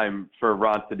enough time for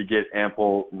Ronta to get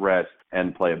ample rest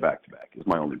and play a back-to-back is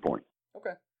my only point.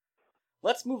 Okay.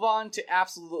 Let's move on to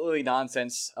absolutely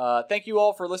nonsense. Thank you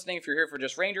all for listening. If you're here for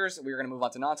just Rangers, we're going to move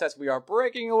on to nonsense. We are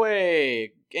breaking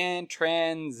away and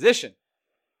transition.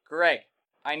 Greg,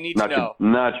 I need to know.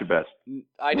 Not your best.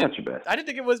 Not your best. I didn't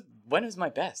think it was. When is my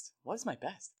best? What is my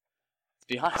best? Let's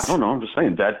be honest. I don't know. I'm just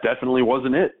saying that definitely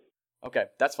wasn't it. Okay,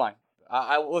 that's fine.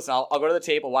 Listen, I'll go to the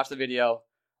tape, I'll watch the video,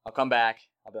 I'll come back,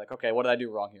 I'll be like, okay, what did I do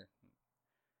wrong here?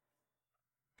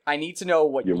 I need to know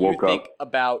what you think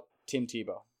about Tim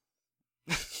Tebow.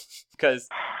 Because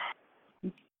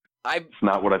it's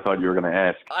not what I thought you were going to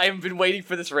ask. I've been waiting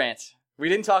for this rant. We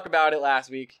didn't talk about it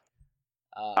last week.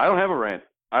 I don't have a rant.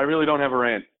 I really don't have a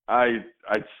rant. I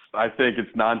think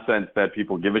it's nonsense that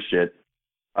people give a shit.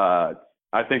 I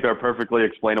think there are perfectly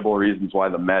explainable reasons why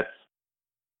the Mets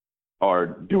are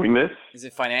doing this. Is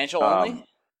it financial only?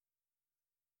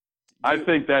 I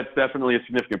think that's definitely a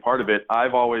significant part of it.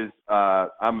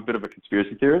 I'm a bit of a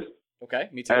conspiracy theorist. Okay,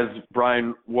 me too. As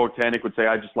Brian Wojtanic would say,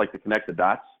 I just like to connect the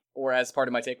dots. Or as part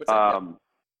of my take, what's up?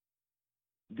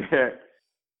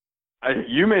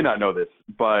 You may not know this,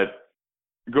 but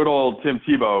good old Tim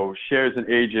Tebow shares an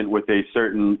agent with a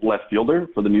certain left fielder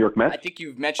for the New York Mets. I think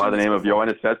you've mentioned by the name of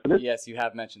Yoenis Cespedes. Yes, you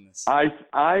have mentioned this.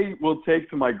 I will take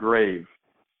to my grave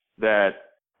that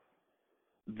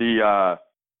the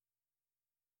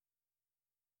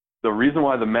reason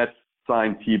why the Mets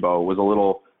signed Tebow was a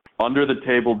little under the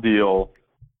table deal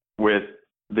with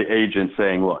the agent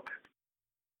saying, look,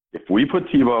 if we put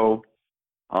Tebow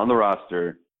on the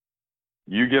roster,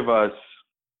 you give us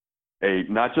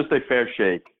not just a fair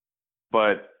shake,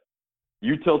 but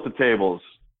you tilt the tables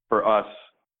for us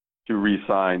to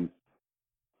re-sign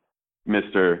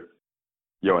Mr.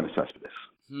 Yoenis Cespedes.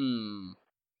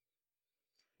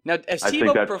 Now, has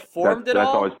Tebow performed at all?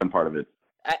 That's always been part of it.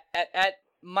 At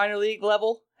minor league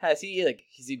level? Has he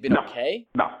been okay?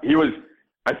 No,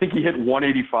 I think he hit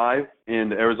 185 in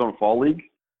the Arizona Fall League,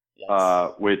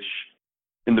 yes. Which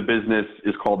in the business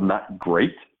is called not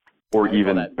great or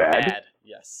even bad.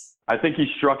 Yes. I think he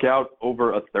struck out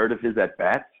over a third of his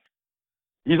at-bats.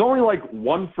 He's only like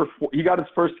 1 for 4. He got his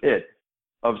first hit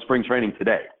of spring training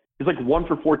today. He's like 1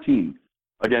 for 14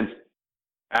 against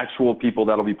actual people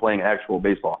that'll be playing actual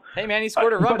baseball. Hey, man, he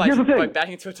scored a run by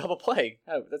batting into a double play.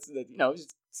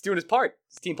 He's doing his part.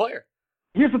 He's a team player.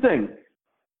 Here's the thing.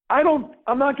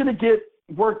 I'm not going to get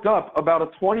worked up about a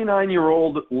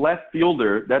 29-year-old left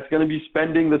fielder that's going to be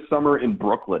spending the summer in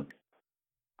Brooklyn.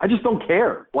 I just don't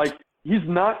care. Like, he's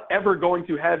not ever going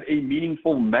to have a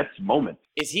meaningful Mets moment.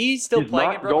 Is he still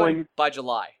playing in Brooklyn by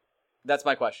July? That's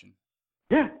my question.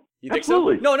 Yeah. You think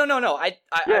absolutely. So? No. I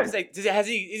would say, is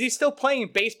he still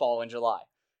playing baseball in July?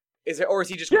 Or is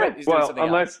he just quit? He's doing something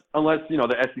else? Unless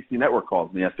the SEC network calls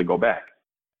and he has to go back.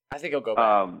 I think he'll go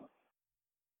back.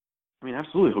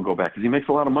 Absolutely he'll go back because he makes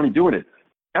a lot of money doing it.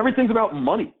 Everything's about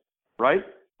money, right?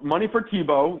 Money for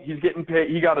Tebow. He's getting paid.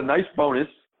 He got a nice bonus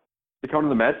to come to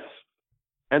the Mets,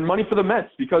 and money for the Mets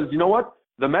because you know what?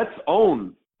 The Mets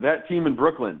own that team in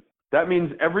Brooklyn. That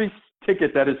means every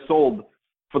ticket that is sold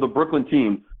for the Brooklyn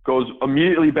team goes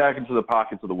immediately back into the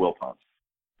pockets of the Wilpons.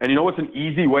 And you know what's an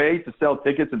easy way to sell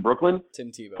tickets in Brooklyn?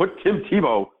 Tim Tebow. Put Tim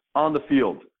Tebow on the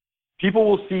field. People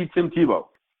will see Tim Tebow.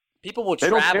 People will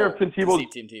travel to see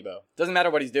Tim Tebow. Doesn't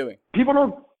matter what he's doing. People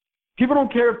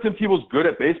don't care if Tim Tebow's good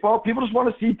at baseball. People just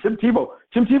want to see Tim Tebow.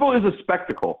 Tim Tebow is a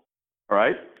spectacle, all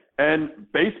right?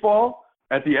 And baseball,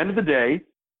 at the end of the day,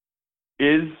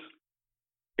 is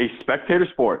a spectator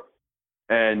sport.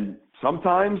 And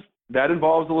sometimes that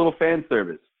involves a little fan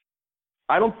service.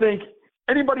 I don't think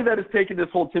anybody that has taken this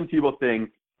whole Tim Tebow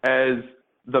thing as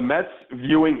the Mets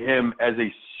viewing him as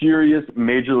a serious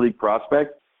major league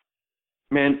prospect,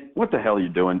 man, what the hell are you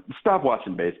doing? Stop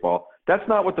watching baseball. That's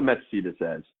not what the Mets see this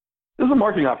as. This is a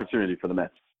marketing opportunity for the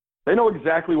Mets. They know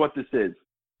exactly what this is.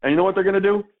 And you know what they're going to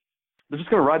do? They're just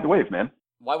going to ride the wave, man.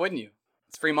 Why wouldn't you?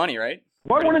 It's free money, right?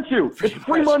 Why wouldn't you? It's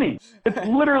free money. It's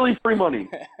literally free money.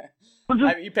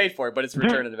 So you paid for it, but it's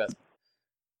return on investment.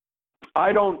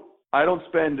 I don't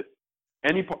spend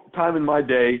any time in my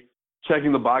day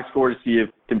checking the box score to see if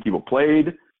Tim Tebow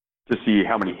played, to see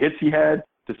how many hits he had,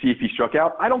 to see if he struck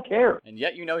out. I don't care. And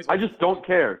yet he's... I just don't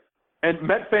care. And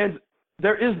Met fans,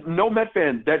 there is no Met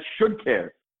fan that should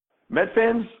care. Met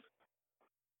fans,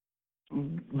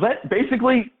 let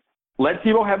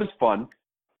Tebow have his fun.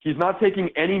 He's not taking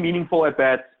any meaningful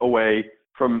at-bats away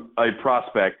from a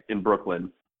prospect in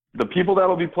Brooklyn. The people that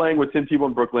will be playing with Tim Tebow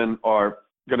in Brooklyn are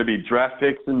going to be draft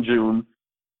picks in June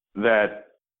that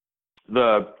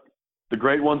the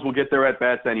great ones will get their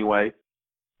at-bats anyway.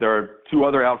 There are 2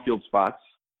 other outfield spots.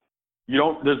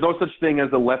 There's no such thing as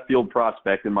a left field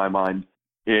prospect in my mind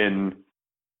in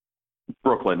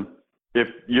Brooklyn. If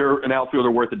you're an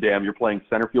outfielder worth a damn, you're playing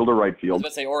center field or right field. I was about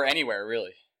to say, or anywhere,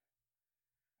 really.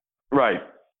 Right.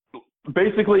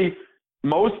 Basically,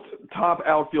 most top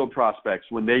outfield prospects,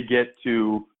 when they get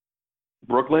to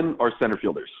Brooklyn, are center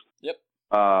fielders. Yep.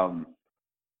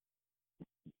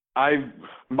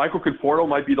 Michael Conforto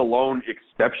might be the lone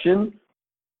exception,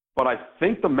 but I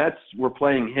think the Mets were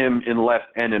playing him in left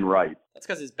and in right. That's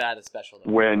because his bat is special,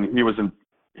 though. When he was in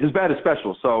 – his bat is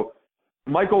special. So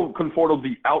Michael Conforto,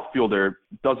 the outfielder,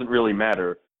 doesn't really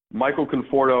matter. Michael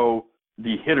Conforto,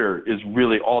 the hitter, is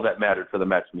really all that mattered for the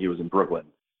Mets when he was in Brooklyn.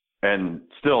 And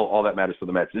still all that matters for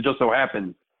the Mets. It just so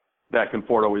happens that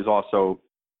Conforto is also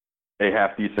a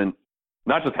half-decent –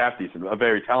 not just half-decent, a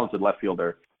very talented left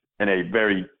fielder and a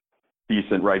very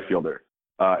decent right fielder.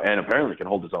 And apparently can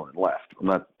hold his own in left. I'm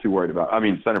not too worried about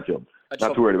 – center field.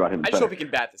 Not too worried about him. I just hope he can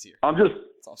bat this year. That's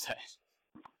all I'm saying.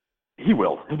 He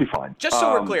will. He'll be fine. Just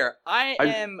so we're clear, I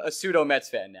am a pseudo Mets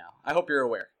fan now. I hope you're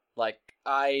aware. Like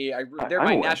they're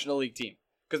my National League team.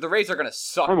 because the Rays are going to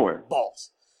suck I'm aware.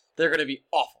 balls. They're going to be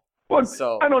awful. Well,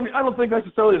 So I don't think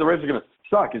necessarily the Rays are going to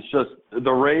suck. It's just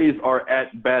the Rays are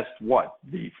at best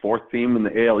the fourth team in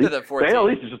the AL East. They're the fourth AL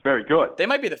team. East is just very good. They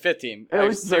might be the fifth team.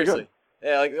 AL East is very Seriously. good.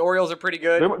 Yeah, like the Orioles are pretty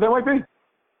good. They might be.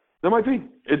 There might be.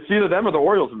 It's either them or the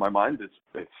Orioles in my mind.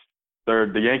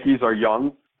 The Yankees are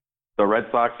young, the Red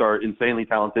Sox are insanely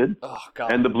talented, Oh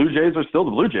God. and the Blue Jays are still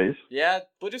the Blue Jays. Yeah,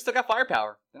 Blue Jays still got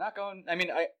firepower. They're not going. I mean,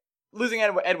 losing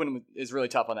Edwin is really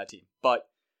tough on that team. But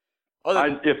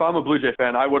If I'm a Blue Jay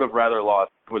fan, I would have rather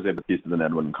lost Jose Bautista than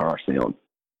Edwin Encarnacion.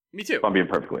 me too. If I'm being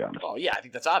perfectly honest. Oh yeah, I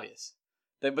think that's obvious.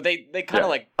 But they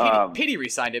kind of pity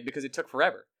re-signed it because it took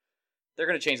forever. They're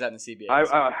going to change that in the CBA.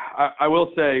 I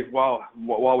will say, while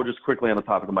we're just quickly on the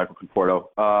topic of Michael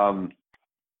Conforto,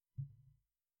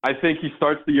 I think he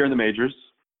starts the year in the majors.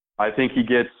 I think he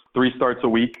gets 3 starts a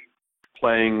week,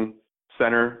 playing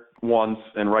center once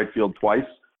and right field twice.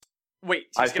 Wait,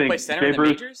 so he's going to play center Jay in the Bruce-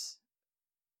 majors?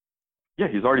 Yeah,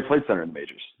 he's already played center in the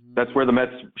majors. That's where the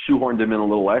Mets shoehorned him in a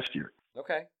little last year.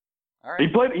 Okay. All He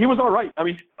right. was all right. I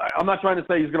mean, I'm not trying to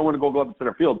say he's going to win a Gold Glove in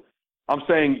center field. I'm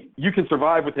saying you can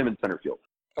survive with him in center field.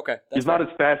 Okay. He's not as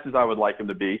fast as I would like him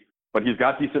to be, but he's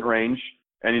got decent range,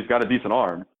 and he's got a decent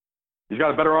arm. He's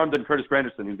got a better arm than Curtis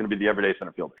Granderson, who's going to be the everyday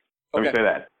center fielder. Let me Okay. say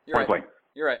that. You're right. Point blank.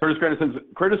 You're right. Curtis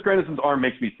Granderson's arm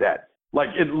makes me sad. Like,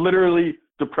 it literally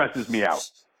depresses me out.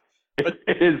 But-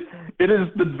 It is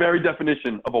the very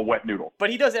definition of a wet noodle. But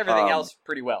he does everything else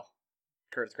pretty well.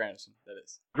 Curtis Granderson, that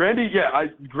is.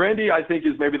 Grandy, I think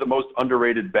is maybe the most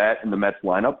underrated bat in the Mets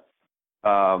lineup,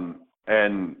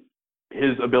 and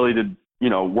his ability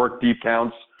to work deep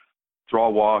counts, draw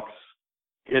walks,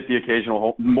 hit the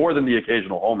occasional more than the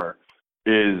occasional homer,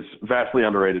 is vastly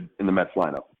underrated in the Mets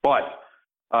lineup. But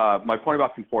my point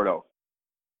about Conforto,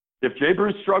 if Jay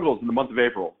Bruce struggles in the month of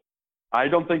April, I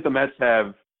don't think the Mets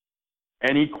have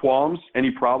any qualms,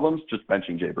 any problems just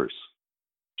benching Jay Bruce,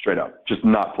 straight up, just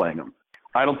not playing him.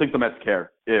 I don't think the Mets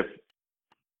care if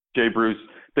Jay Bruce.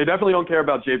 They definitely don't care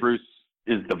about Jay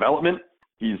Bruce's development.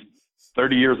 He's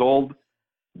 30 years old.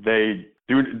 They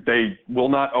will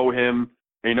not owe him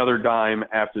another dime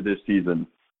after this season.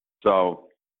 So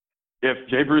if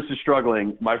Jay Bruce is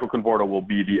struggling, Michael Conforto will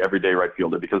be the everyday right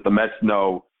fielder because the Mets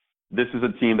know this is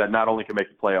a team that not only can make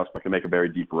the playoffs but can make a very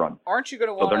deep run. Aren't you going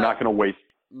to So want they're not going to waste.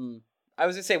 I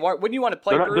was going to say, wouldn't you want to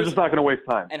play They're Bruce just not going to waste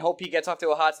time. and hope he gets off to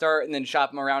a hot start and then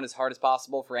shop him around as hard as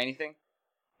possible for anything?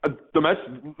 The Mets,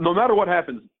 no matter what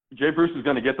happens, Jay Bruce is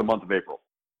going to get the month of April.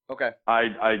 Okay.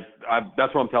 I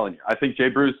that's what I'm telling you. I think Jay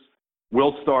Bruce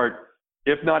will start,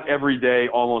 if not every day,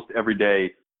 almost every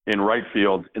day in right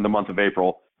field in the month of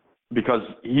April, because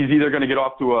he's either going to get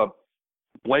off to a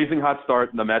blazing hot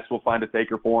start and the Mets will find a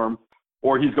taker for him,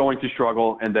 or he's going to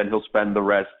struggle and then he'll spend the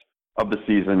rest of the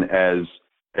season as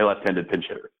a left-handed pinch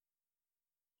hitter.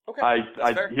 Okay.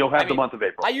 That's fair. He'll have the mean, month of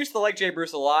April. I used to like Jay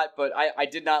Bruce a lot, but I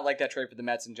did not like that trade for the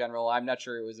Mets in general. I'm not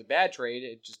sure it was a bad trade.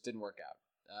 It just didn't work out.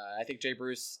 I think Jay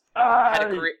Bruce had a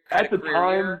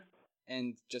career year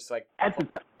and just like at the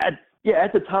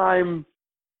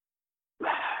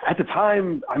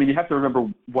time, I mean, you have to remember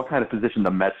what kind of position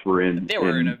the Mets were in. They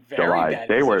were in a very July. bad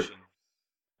They position.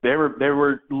 They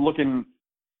were looking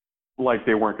like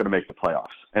they weren't going to make the playoffs,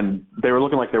 and they were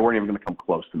looking like they weren't even going to come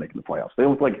close to making the playoffs. They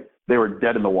looked like they were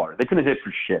dead in the water. They couldn't hit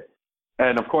for shit.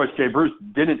 And of course, Jay Bruce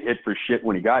didn't hit for shit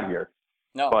when he got here.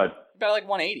 No, but about like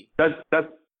 180.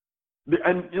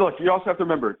 And look, you also have to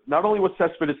remember, not only was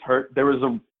Cespedes hurt, there was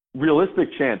a realistic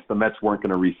chance the Mets weren't going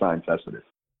to re-sign Cespedes.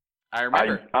 I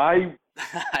remember.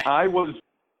 I was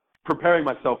preparing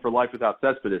myself for life without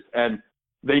Cespedes, and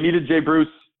they needed Jay Bruce.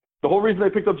 The whole reason they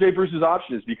picked up Jay Bruce's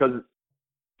option is because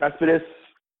Cespedes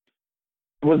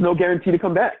was no guarantee to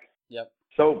come back. Yep.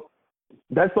 So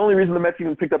that's the only reason the Mets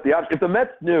even picked up the option. If the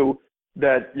Mets knew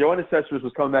that Yoenis Cespedes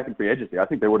was coming back in free agency, I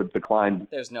think they would have declined.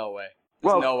 There's no way.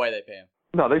 There's no way they pay him.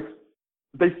 No,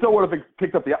 they still would have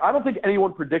picked up the. I don't think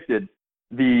anyone predicted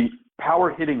the power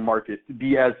hitting market to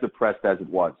be as depressed as it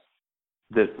was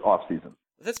this offseason.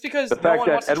 That's because The no fact one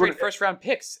that wants to Edwin- trade first-round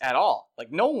picks at all.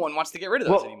 Like, no one wants to get rid of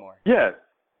those anymore. Yeah.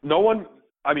 No one,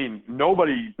 I mean,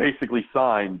 nobody basically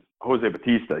signed Jose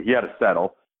Bautista. He had to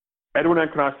settle. Edwin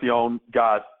Encarnacion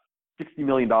got $60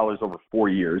 million over 4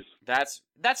 years. That's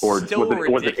Or still was it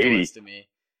 80? ridiculous to me.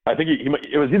 I think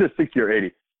it was either 60 or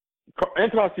 80.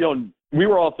 Encarnacion, we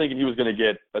were all thinking he was going to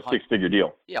get a six-figure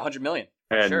deal. Yeah, $100 million.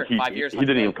 And Sure, he 5 years. he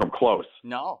didn't even come close.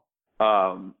 No.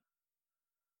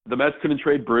 The Mets couldn't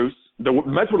trade Bruce. The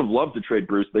Mets would have loved to trade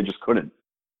Bruce. They just couldn't.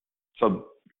 So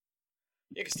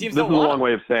Yeah, because teams this is don't a want long him.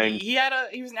 way of saying He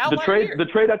was an the outlier year.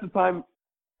 trade at the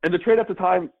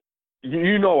time,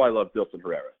 you know I love Dilson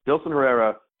Herrera. Dilson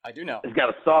Herrera I do know. has got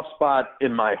a soft spot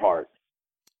in my heart.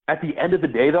 At the end of the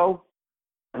day, though,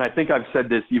 and I think I've said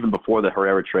this even before the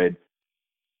Herrera trade,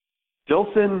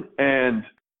 Dilson and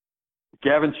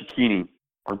Gavin Cecchini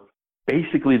are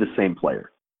basically the same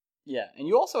player. Yeah, and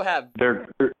you also have They're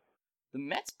the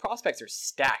Mets prospects are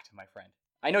stacked, my friend.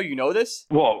 I know you know this.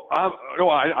 well,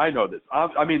 I know this.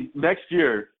 I mean, next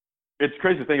year, it's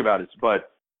crazy to think about it,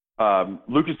 but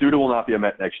Lucas Duda will not be a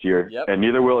Met next year, Yep. and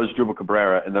neither will Asdrubal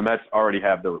Cabrera, and the Mets already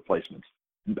have their replacements.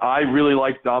 I really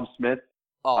like Dom Smith.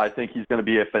 Oh, I think he's going to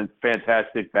be a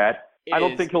fantastic bat. it I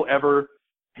don't is- think he'll ever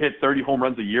hit 30 home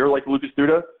runs a year like Lucas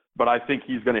Duda, but I think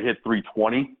he's going to hit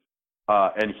 320,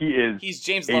 and he's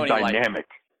James a Loney like. dynamic.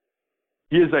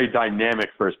 He is a dynamic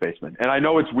first baseman, and I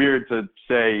know it's weird to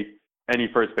say any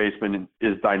first baseman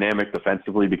is dynamic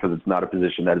defensively because it's not a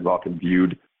position that is often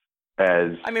viewed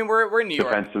as I mean, we're in New York.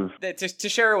 defensive.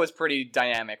 Teixeira was pretty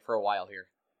dynamic for a while here.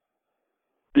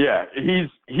 Yeah,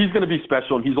 he's going to be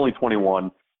special, and he's only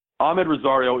 21. Ahmed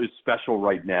Rosario is special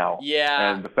right now,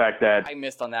 Yeah, and the fact that I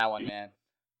missed on that one, man.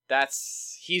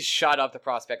 He's shot up the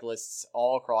prospect lists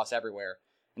all across everywhere.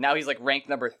 Now he's like ranked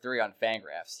number 3 on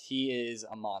Fangraphs. He is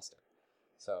a monster.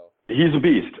 So he's a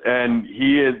beast, and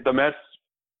he is the Mets.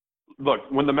 Look,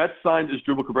 when the Mets signed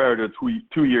Asdrubal Cabrera to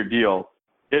a two-year deal,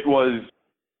 it was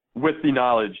with the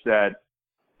knowledge that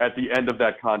at the end of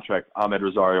that contract, Ahmed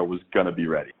Rosario was going to be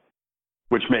ready,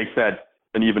 which makes that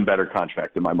an even better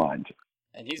contract in my mind.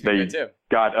 and he's been They good too.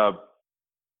 got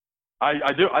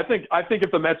I do. I think if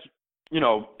the Mets,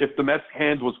 if the Mets'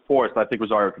 hand was forced, I think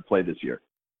Rosario could play this year.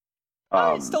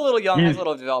 He's still a little young, has he's- a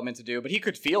little development to do, but he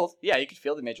could field. Yeah, he could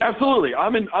field the major league. Absolutely.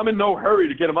 I'm in no hurry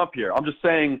to get him up here. I'm just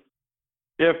saying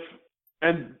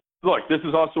and look, this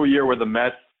is also a year where the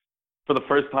Mets, for the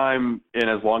first time in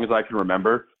as long as I can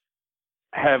remember,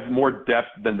 have more depth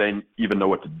than they even know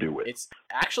what to do with. It's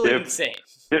actually If- insane.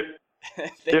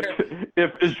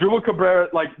 If Asdrubal Cabrera,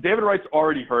 like David Wright's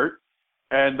already hurt,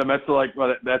 and the Mets are like,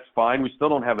 well, that's fine. We still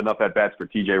don't have enough at bats for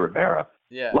T.J. Rivera.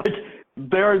 Yeah. Like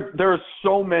there are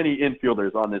so many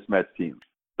infielders on this Mets team.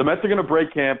 The Mets are going to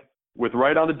break camp with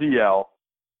Wright on the DL,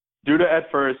 Duda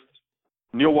at first,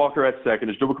 Neil Walker at second,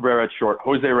 Asdrubal Cabrera at short,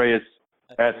 Jose Reyes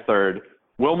at third.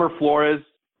 Wilmer Flores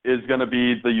is going to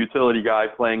be the utility guy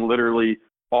playing literally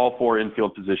all 4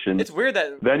 infield positions. It's weird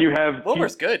that Then you have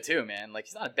Wilmer's good too, man. Like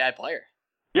he's not a bad player.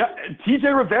 Yeah, T.J.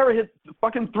 Rivera hit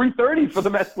fucking 330 for the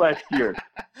Mets last year.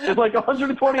 It's like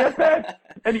 120 at bats.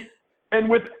 And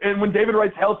when David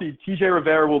Wright's healthy, T.J.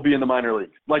 Rivera will be in the minor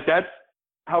leagues. Like that's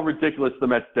how ridiculous the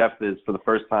Mets' depth is for the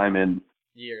first time in.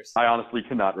 Years. I honestly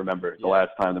cannot remember the Yeah. last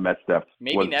time the Mets' depth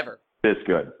Maybe was never. this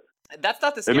good. That's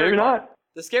not the And scary maybe part. not.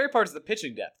 The scary part is the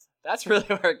pitching depth. That's really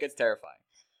where it gets terrifying.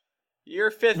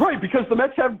 You're 5th, Right, because the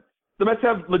Mets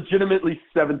have legitimately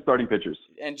 7 starting pitchers,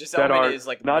 and Giselle that are is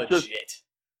like not legit. just-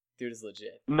 Dude is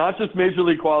legit. not just major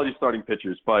league quality starting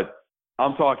pitchers, but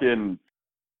I'm talking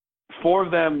 4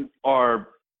 of them are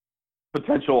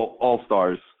potential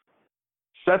all-stars.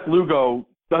 Seth Lugo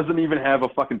doesn't even have a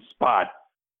fucking spot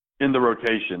in the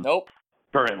rotation Nope.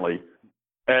 currently,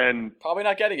 and Probably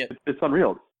not getting it. it's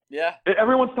unreal. Yeah.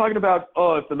 Everyone's talking about,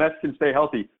 if the Mets can stay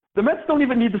healthy. The Mets don't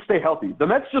even need to stay healthy. The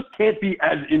Mets just can't be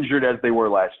as injured as they were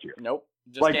last year. Nope.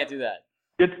 Just Like- can't do that.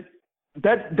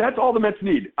 That's all the Mets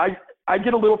need. I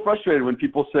get a little frustrated when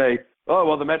people say, oh,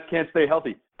 well, the Mets can't stay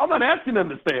healthy. I'm not asking them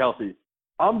to stay healthy.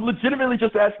 I'm legitimately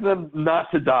just asking them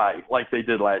not to die like they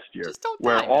did last year, Just don't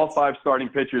where die, all Mets. 5 starting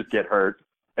pitchers get hurt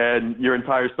and your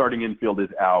entire starting infield is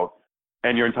out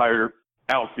and your entire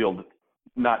outfield,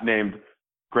 not named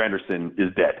Granderson,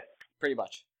 is dead. Pretty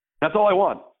much. That's all I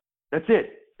want. That's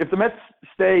it. If the Mets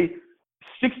stay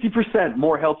 60%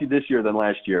 more healthy this year than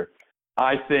last year,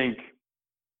 I think,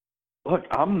 look,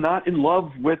 I'm not in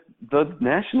love with the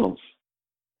Nationals.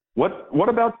 What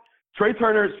about Trey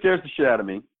Turner scares the shit out of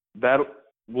me. That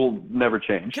will never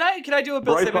change. Can I do a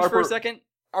Bill Bryce Simmons for a Harper- second?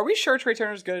 Are we sure Trey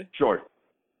Turner's good? Sure.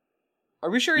 Are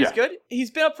we sure he's Yes. good?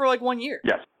 He's been up for like 1 year.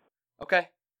 Yes. Okay.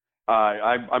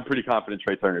 I'm pretty confident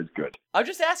Trey Turner is good. I'm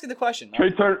just asking the question.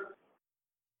 Trey Turner,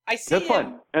 I see that's him.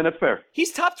 fine, and that's fair.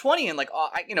 He's top 20 in like,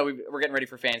 we're getting ready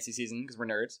for fantasy season because we're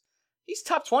nerds. He's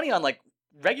top 20 on like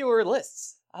regular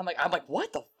lists. I'm like,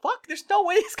 what the fuck? There's no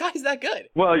way this guy's that good.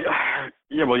 Well,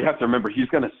 yeah. Well, you have to remember he's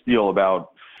going to steal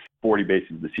about 40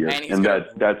 bases this year, And he's and gonna-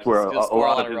 that's where he's a gonna score a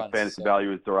lot lot of of his runs, fantasy so.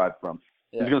 value is derived from.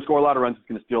 Yeah. He's going to score a lot of runs. He's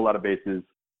going to steal a lot of bases,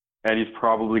 and he's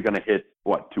probably going to hit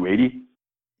 280.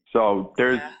 So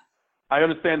Yeah. I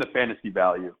understand the fantasy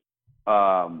value.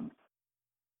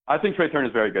 I think Trey Turner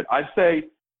is very good. I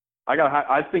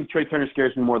think Trey Turner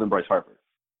scares me more than Bryce Harper.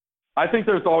 I think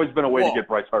there's always been a way Whoa. to get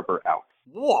Bryce Harper out.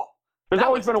 Whoa. There's That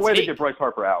always was been a way to deep. get Bryce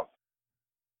Harper out.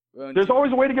 There's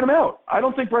always a way to get him out. I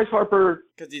don't think Bryce Harper.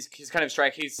 Because he's kind of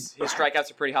his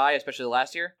strikeouts are pretty high, especially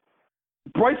last year.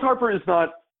 Bryce Harper is not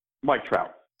Mike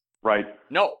Trout, right?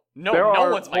 No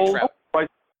one's Mike Trout.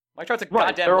 Mike Trout's a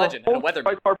goddamn legend and a weatherman.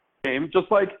 Bryce Harper game, just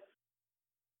like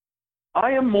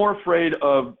I am more afraid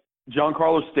of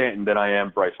Giancarlo Stanton than I am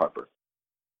Bryce Harper.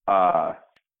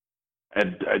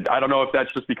 And I don't know if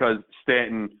that's just because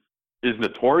Stanton is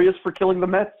notorious for killing the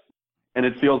Mets, and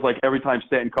it feels like every time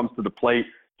Stanton comes to the plate,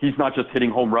 he's not just hitting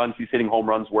home runs; he's hitting home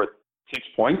runs worth 6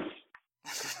 points.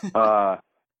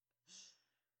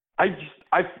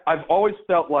 I've always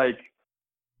felt like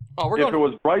if it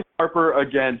was Bryce Harper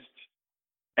against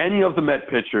any of the Met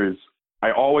pitchers,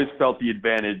 I always felt the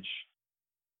advantage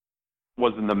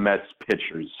was in the Mets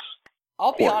pitchers.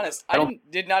 I'll be honest, I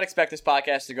did not expect this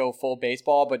podcast to go full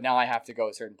baseball, but now I have to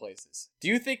go certain places. Do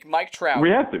you think Mike Trout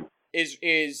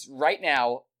is right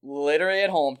now literally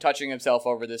at home touching himself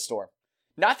over this storm?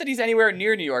 Not that he's anywhere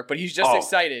near New York, but he's just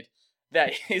excited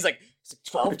that he's like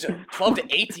 12 to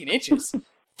 18 inches,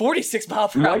 46 mile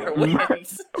per hour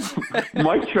winds.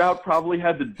 Mike Trout probably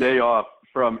had the day off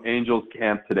from Angels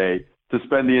camp today to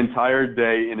spend the entire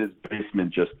day in his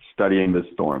basement just studying the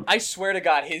storm. I swear to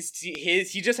God, he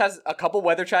just has a couple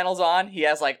weather channels on. He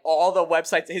has like all the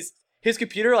websites. His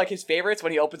computer, like his favorites,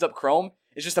 when he opens up Chrome,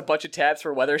 is just a bunch of tabs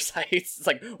for weather sites. It's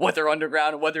like Weather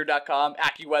Underground, Weather.com,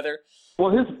 AccuWeather.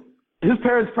 Well, his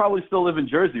parents probably still live in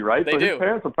Jersey, right? They do. His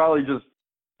parents are probably just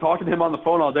talking to him on the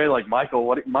phone all day, like, Michael,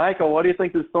 what do you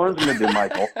think this storm's going to do,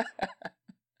 Michael?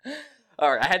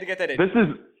 All right, I had to get that in. This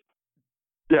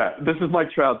is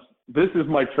Mike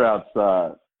Trout's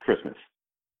Christmas,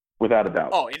 without a doubt.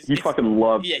 Oh, he fucking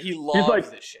loves. Yeah, he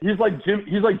loves this shit. He's like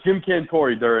Jim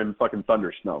Cantori during fucking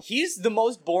thunder snow. He's the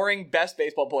most boring, best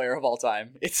baseball player of all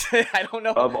time. I don't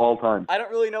know of all time. I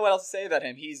don't really know what else to say about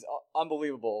him. He's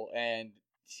unbelievable, and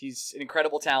he's an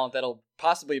incredible talent that'll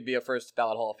possibly be a first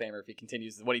ballot Hall of Famer if he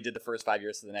continues what he did the first 5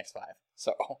 years to the next 5.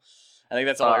 So, I think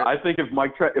that's all. I think if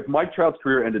Mike Trout's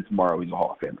career ended tomorrow, he's a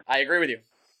Hall of Famer. I agree with you.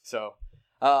 So.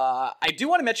 I do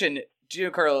want to mention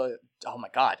Giancarlo. Oh my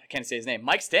God, I can't say his name.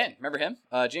 Mike Stanton, remember him?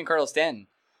 Giancarlo Stanton.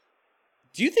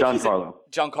 Do you think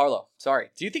Giancarlo? Sorry.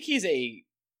 Do you think he's a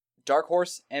dark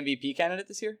horse MVP candidate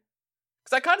this year?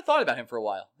 Because I kind of thought about him for a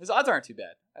while. His odds aren't too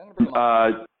bad. I'm gonna bring him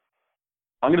up.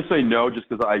 I'm gonna say no, just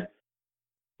because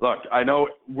I know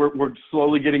we're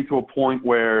slowly getting to a point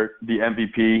where the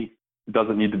MVP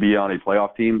doesn't need to be on a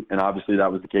playoff team, and obviously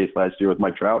that was the case last year with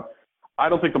Mike Trout. I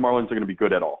don't think the Marlins are going to be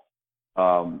good at all.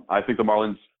 I think the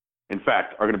Marlins, in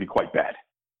fact, are going to be quite bad.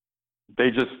 They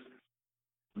just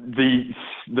the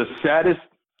saddest,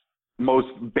 most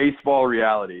baseball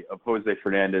reality of Jose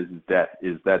Fernandez's death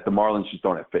is that the Marlins just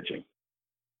don't have pitching.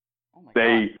 Oh my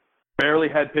they God. barely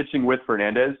had pitching with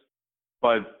Fernandez,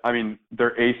 but I mean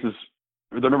their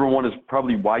number one is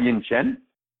probably Wai-Yin Chen.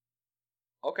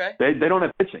 Okay. They don't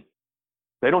have pitching.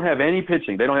 They don't have any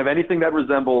pitching. They don't have anything that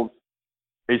resembles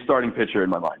a starting pitcher in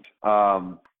my mind.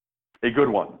 A good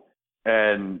one.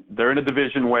 And they're in a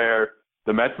division where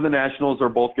the Mets and the Nationals are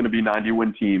both going to be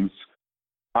 90-win teams.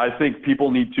 I think people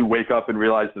need to wake up and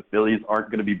realize the Phillies aren't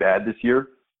going to be bad this year.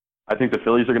 I think the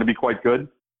Phillies are going to be quite good.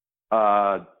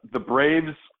 The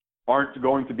Braves aren't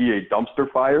going to be a dumpster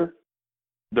fire.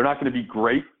 They're not going to be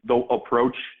great. They'll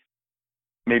approach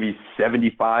maybe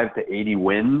 75 to 80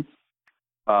 wins,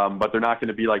 but they're not going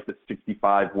to be like the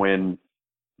 65-win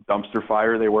dumpster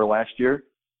fire they were last year.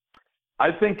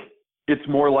 I think it's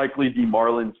more likely the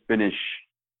Marlins finish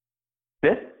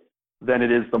 5th than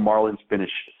it is the Marlins finish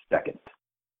 2nd.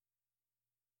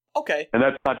 Okay. And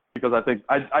that's not because I think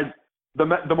the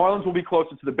Marlins will be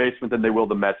closer to the basement than they will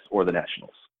the Mets or the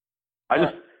Nationals.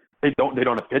 They don't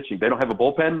have pitching. They don't have a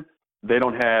bullpen. They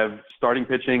don't have starting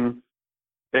pitching.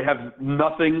 They have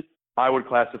nothing I would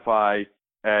classify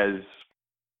as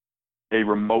a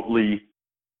remotely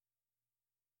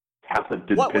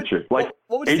talented pitcher. What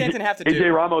would Stanton have to do?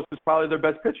 AJ Ramos is probably their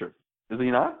best pitcher. Is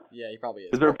he not? Yeah, he probably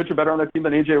is. Is there a pitcher better on that team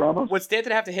than AJ Ramos? Would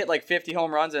Stanton have to hit like 50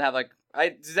 home runs and have like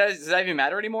does that even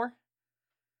matter anymore?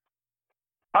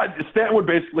 Stanton would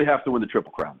basically have to win the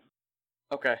Triple Crown.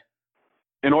 Okay.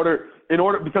 In order,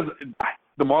 because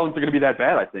the Marlins are going to be that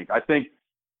bad. I think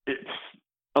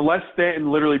unless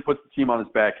Stanton literally puts the team on his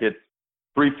back, hits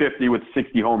 350 with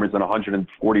 60 homers and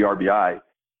 140 RBI,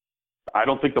 I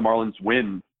don't think the Marlins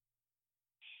win.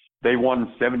 They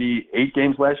won 78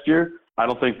 games last year. I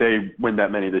don't think they win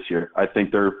that many this year. I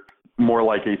think they're more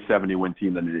like a 70-win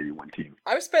team than an 80-win team.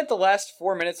 I've spent the last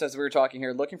 4 minutes as we were talking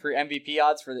here looking for MVP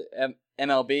odds for the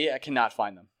MLB. I cannot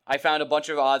find them. I found a bunch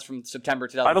of odds from September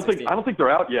 2016. I don't think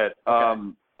they're out yet.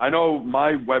 Okay. I know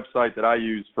my website that I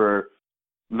use for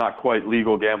not quite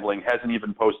legal gambling, hasn't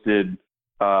even posted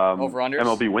Over-unders?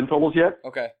 MLB win totals yet.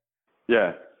 Okay.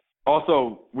 Yeah.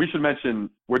 Also, we should mention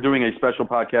we're doing a special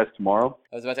podcast tomorrow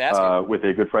I was about to ask you. with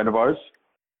a good friend of ours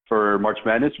for March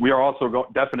Madness. We are also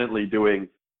definitely doing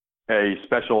a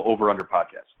special over-under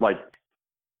podcast. Like,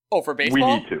 Oh, for we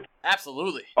baseball? need to.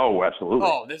 Absolutely. Oh, absolutely.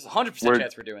 Oh, there's a 100% We're-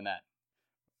 chance we're doing that.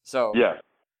 So Yeah.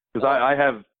 Because I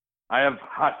have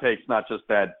hot takes, not just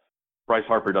that Bryce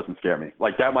Harper doesn't scare me.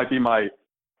 Like, that might be my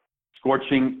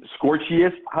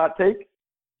scorchiest hot take.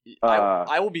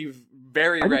 I will be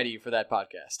very ready for that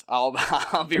podcast. I'll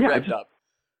be Yeah, revved up.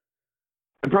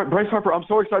 And Bryce Harper, I'm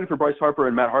so excited for Bryce Harper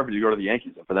and Matt Harvey to go to the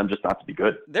Yankees and for them just not to be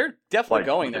good. They're definitely Like,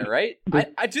 going there, right? Do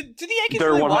the Yankees They're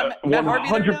really want Matt Harvey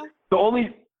there 100. now? The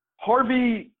only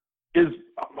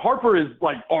Harper is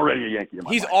like already a Yankee. In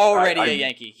my He's mind. already a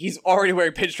Yankee. He's already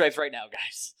wearing pinstripes right now,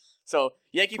 guys. So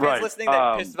Yankee fans Right, listening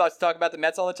that pissed about to talk about the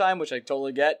Mets all the time, which I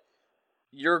totally get,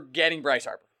 you're getting Bryce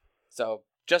Harper. So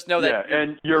just know that. Yeah,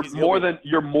 and you're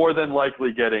more than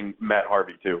likely getting Matt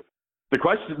Harvey too. The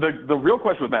question, the real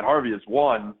question with Matt Harvey is,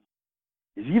 one,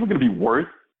 is he even going to be worth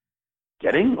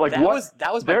getting? Like, that what?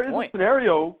 was my point. There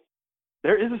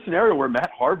is a scenario where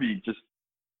Matt Harvey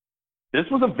this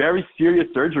was a very serious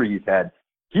surgery he's had.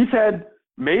 He's had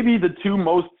maybe the two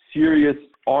most serious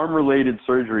arm-related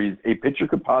surgeries a pitcher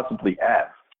could possibly have.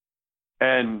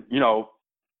 And,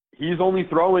 he's only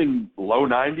throwing low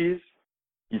 90s.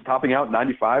 He's topping out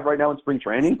 95 right now in spring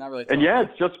training. Not really And yeah,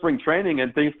 it's just spring training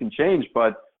and things can change,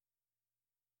 but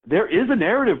there is a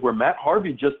narrative where Matt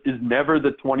Harvey just is never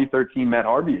the 2013 Matt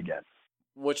Harvey again.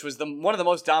 Which was one of the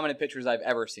most dominant pitchers I've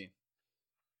ever seen.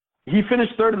 He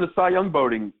finished third in the Cy Young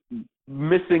voting,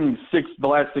 missing the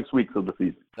last 6 weeks of the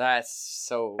season. That's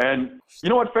so. And you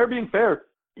know what? Fair being fair,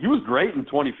 he was great in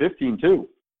 2015 too.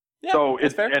 Yeah, So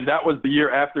that's fair. and that was the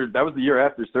year after. That was the year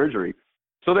after surgery.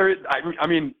 So I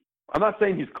mean, I'm not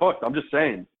saying he's cooked. I'm just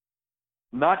saying,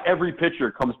 not every pitcher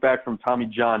comes back from Tommy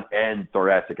John and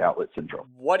thoracic outlet syndrome.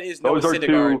 What is Noah Those are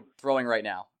Syndergaard throwing right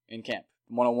now in camp?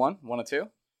 101, 102?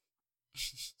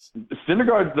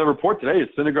 Syndergaard. The report today is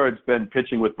Syndergaard's been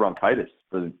pitching with bronchitis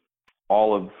for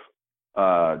all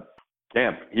of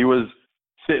camp. He was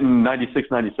sitting 96,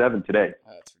 97 today.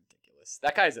 Oh, that's ridiculous.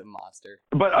 That guy's a monster.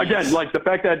 But again, like the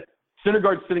fact that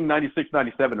Syndergaard's sitting 96,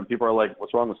 97, and people are like,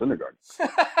 "What's wrong with Syndergaard?"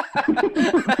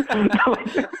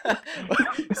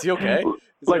 Is he okay?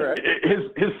 Is Like he all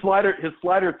right? his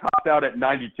slider topped out at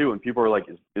 92, and people are like,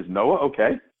 "Is Noah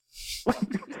okay?"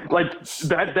 Like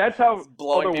that's how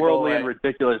Blowing people otherworldly and away.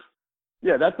 ridiculous.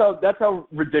 Yeah, that's how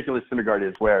ridiculous Syndergaard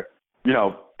is. Where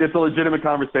it's a legitimate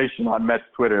conversation on Mets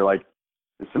Twitter. Like,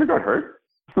 is Syndergaard hurt?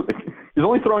 He's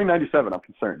only throwing 97. I'm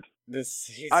concerned.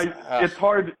 It's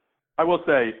hard. I will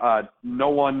say, no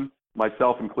one,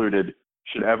 myself included,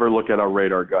 should ever look at our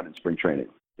radar gun in spring training.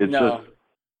 It's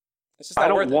just I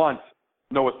not worth don't it. want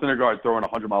Noah Syndergaard throwing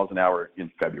 100 miles an hour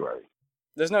in February.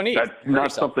 There's no need. That's Hurt not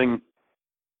yourself. something.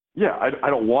 Yeah, I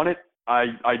don't want it.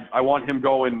 I want him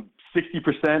going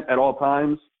 60% at all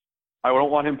times. I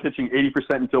don't want him pitching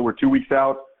 80% until we're 2 weeks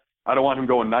out. I don't want him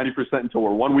going 90% until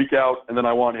we're 1 week out, and then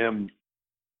I want him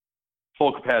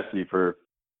full capacity for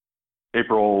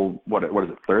April. What is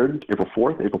it? 3rd? April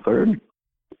 4th? April 3rd?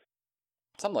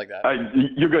 Something like that.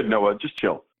 You're good, Noah. Just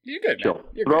chill. You're good, Chill. man.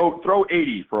 You're good. Throw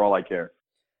 80 for all I care.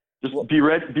 Just be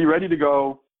ready to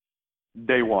go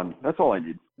day one. That's all I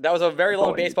need. That was a very That's all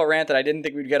long I need. baseball rant that I didn't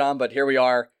think we'd get on, but here we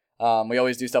are. We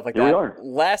always do stuff like Here that. we are.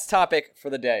 Last topic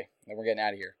for the day, and we're getting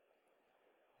out of here.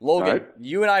 Logan, All right.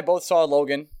 you and I both saw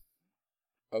Logan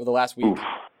over the last week. Oof.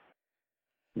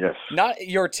 Yes. Not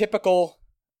your typical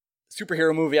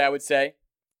superhero movie, I would say.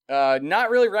 Not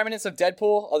really remnants of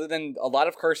Deadpool, other than a lot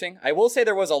of cursing. I will say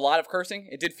there was a lot of cursing.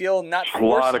 It did feel not A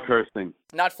lot forced, of cursing.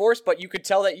 not forced, but you could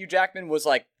tell that Hugh Jackman was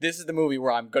like, "This is the movie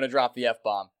where I'm gonna drop the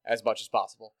F-bomb as much as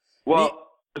possible." Well,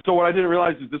 so what I didn't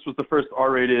realize is this was the first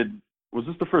R-rated. Was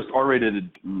this the first R-rated?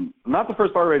 Not the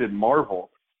first R-rated Marvel,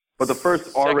 but the first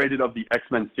Second. R-rated of the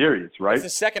X-Men series, right? It's the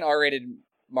second R-rated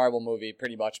Marvel movie,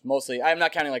 pretty much. Mostly, I'm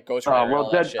not counting like Ghost Rider. and Well,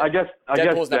 all that shit. I guess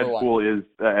Deadpool's number Deadpool is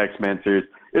the X-Men series.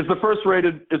 It's the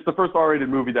first R-rated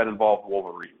movie that involved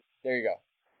Wolverine. There you go.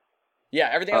 Yeah,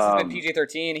 everything else has been Um,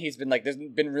 PG-13. He's been like, there's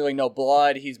been really no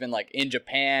blood. He's been like in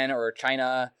Japan or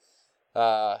China.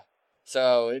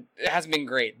 So it hasn't been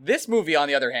great. This movie, on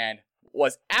the other hand,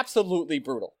 was absolutely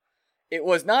brutal. It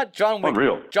was not John Wick.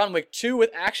 Unreal. John Wick 2 with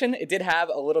action. It did have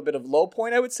a little bit of low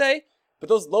point, I would say. But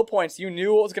those low points, you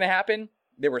knew what was going to happen.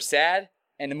 They were sad.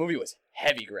 And the movie was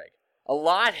heavy, Greg. A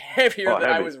lot heavier than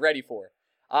I heavy. was ready for.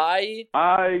 I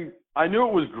knew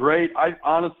it was great. I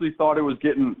honestly thought it was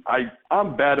getting.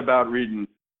 I'm bad about reading.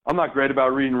 I'm not great about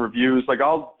reading reviews. Like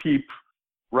I'll peep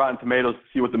Rotten Tomatoes to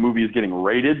see what the movie is getting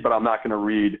rated, but I'm not going to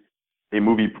read a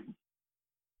movie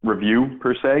review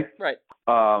per se. Right.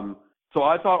 So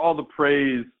I thought all the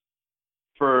praise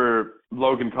for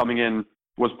Logan coming in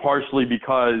was partially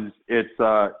because it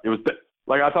was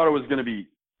like, I thought it was going to be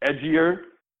edgier,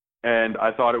 and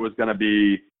I thought it was going to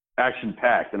be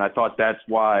action-packed, and I thought that's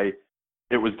why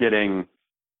it was getting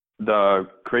the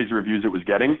crazy reviews it was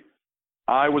getting.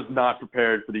 I was not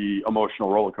prepared for the emotional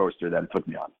roller coaster that it took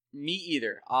me on. Me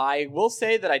either. I will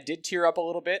say that I did tear up a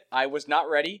little bit. I was not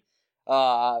ready.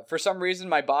 For some reason,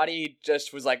 my body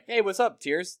just was like, "Hey, what's up,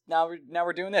 tears? Now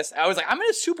we're doing this." I was like, "I'm in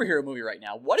a superhero movie right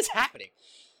now. What is happening?"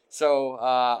 So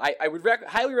I would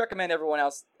highly recommend everyone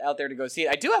else out there to go see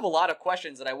it. I do have a lot of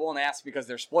questions that I won't ask because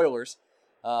they're spoilers.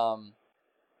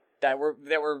 That were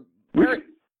very.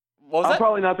 What was I'm that?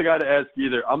 probably not the guy to ask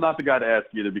either. I'm not the guy to ask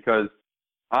either because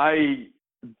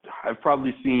I've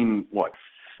probably seen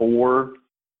 4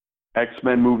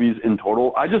 X-Men movies in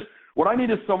total. What I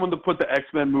need is someone to put the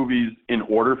X-Men movies in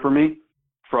order for me,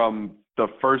 from the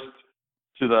first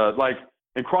to the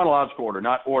in chronological order,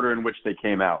 not order in which they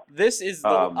came out. This is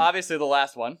obviously the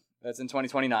last one. That's in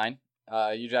 2029.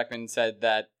 Hugh Jackman said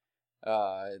that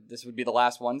this would be the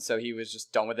last one, so he was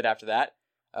just done with it after that.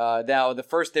 Now there's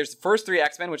the first 3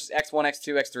 X-Men, which is X1,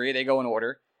 X2, X3. They go in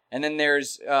order. And then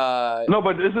there's no,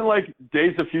 but isn't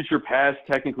Days of Future Past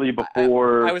technically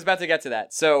before? I was about to get to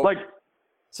that. So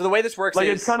so the way this works is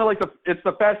it's kind of like it's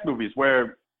the Fast movies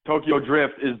where Tokyo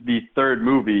Drift is the 3rd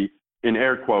movie in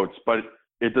air quotes, but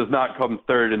it does not come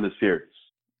 3rd in the series.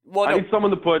 Well, I need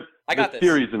someone to put the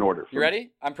series in order. You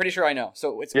ready? I'm pretty sure I know.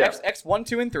 So it's Yeah. X1,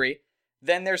 2, and 3.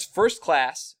 Then there's First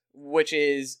Class, which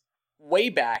is way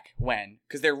back when,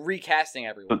 because they're recasting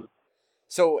everyone.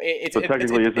 So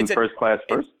technically, isn't First Class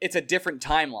first? It's a different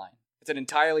timeline. It's an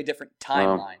entirely different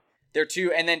timeline. They're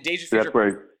two, and then Days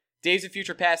of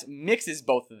Future Past mixes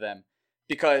both of them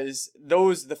because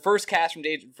the first cast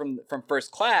from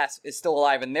First Class is still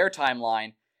alive in their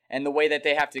timeline, and the way that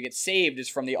they have to get saved is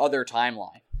from the other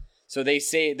timeline. So they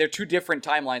say they're 2 different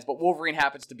timelines, but Wolverine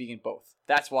happens to be in both.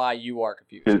 That's why you are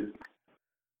confused.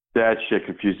 That shit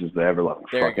confuses the ever-loving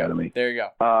fuck out of me. There you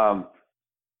go.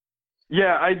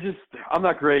 Yeah, I'm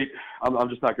not great. I'm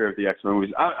just not great with the X-Men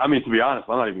movies. I mean, to be honest,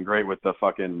 I'm not even great with the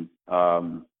fucking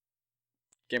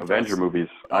Avenger movies.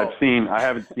 Oh. I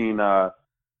haven't seen.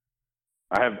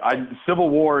 Civil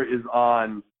War is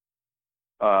on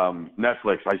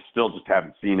Netflix. I still just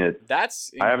haven't seen it. I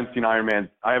haven't seen Iron Man.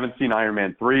 I haven't seen Iron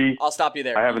Man 3. I'll stop you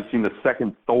there. I haven't seen the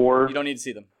second Thor. You don't need to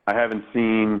see them. I haven't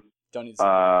seen. Don't need to see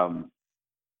them.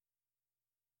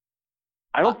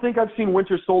 I don't think I've seen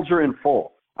Winter Soldier in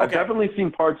full. Okay. I've definitely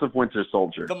seen parts of Winter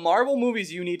Soldier. The Marvel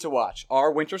movies you need to watch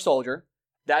are Winter Soldier.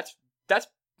 That's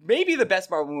maybe the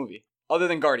best Marvel movie, other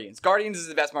than Guardians. Guardians is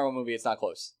the best Marvel movie. It's not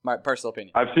close. My personal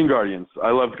opinion. I've seen Guardians.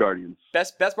 I loved Guardians.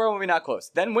 Best Marvel movie, not close.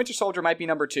 Then Winter Soldier might be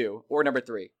number 2 or number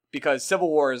 3 because Civil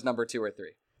War is number 2 or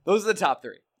 3. Those are the top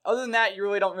 3. Other than that, you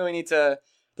really don't need to.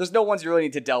 There's no ones you really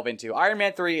need to delve into. Iron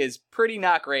Man 3 is pretty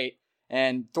not great,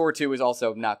 and Thor 2 is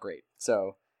also not great.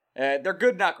 So they're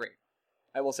good, not great.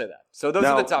 I will say that. So those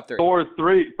are the top 3. Thor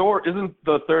isn't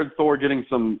the 3rd Thor getting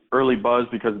some early buzz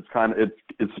because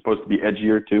it's supposed to be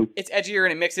edgier too? It's edgier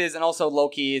and it mixes, and also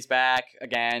Loki is back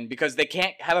again because they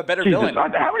can't have a better Jesus, villain.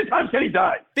 how many times can he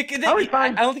die? How many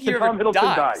times I don't think he ever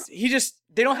dies.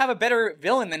 They don't have a better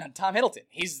villain than Tom Hiddleston.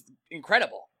 He's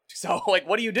incredible. So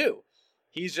what do you do?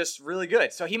 He's just really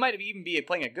good. So he might even be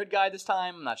playing a good guy this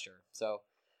time. I'm not sure. So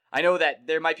I know that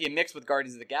there might be a mix with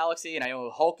Guardians of the Galaxy, and I know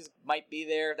Hulk might be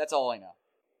there. That's all I know.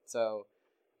 So,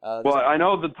 I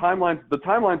know the timelines. The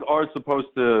timelines are supposed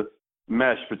to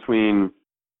mesh between,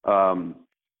 right?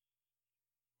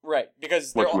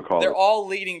 Because they're all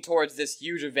leading towards this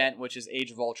huge event, which is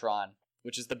Age of Ultron,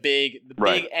 which is the big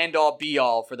end all be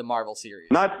all for the Marvel series.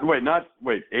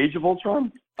 Age of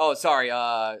Ultron? Oh, sorry.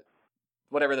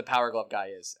 Whatever the Power Glove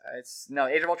guy is.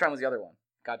 Age of Ultron was the other one.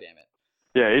 God damn it.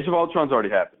 Yeah, Age of Ultron's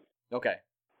already happened. Okay,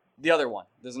 the other one.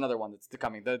 There's another one that's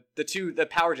coming. The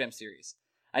Power Gem series.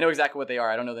 I know exactly what they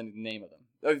are. I don't know the name of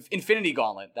them. Infinity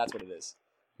Gauntlet. That's what it is.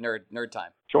 Nerd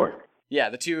time. Sure. Yeah,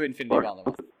 the 2 Infinity Gauntlet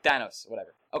ones. Thanos,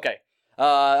 whatever. Okay.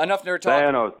 Enough nerd talk.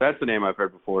 Thanos. That's the name I've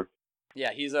heard before.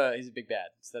 Yeah, he's a big bad.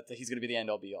 So he's going to be the end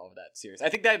all be all of that series. I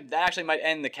think that actually might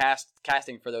end the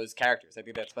casting for those characters. I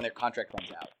think that's when their contract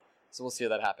runs out. So we'll see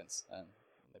how that happens.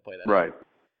 They play that. Right.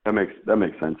 That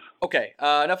makes sense. Okay.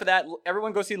 Enough of that.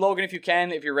 Everyone go see Logan if you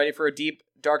can. If you're ready for a deep,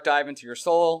 dark dive into your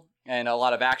soul. And a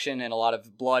lot of action and a lot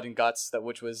of blood and guts,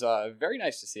 which was very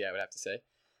nice to see, I would have to say.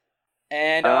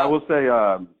 And I will say,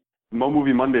 Mo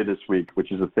Movie Monday this week,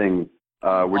 which is a thing.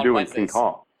 We're doing Wednesdays. King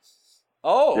Kong.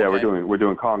 Oh, yeah, okay. we're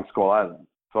doing Kong Skull Island.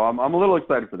 So I'm a little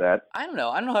excited for that. I don't know.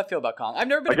 I don't know how I feel about Kong. I've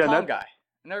never been a Kong guy.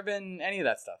 I've never been any of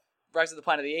that stuff. Rise of the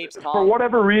Planet of the Apes, Kong. For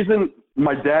whatever reason,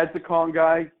 my dad's a Kong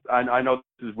guy. I know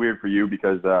this is weird for you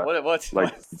because, what's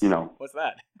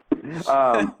that?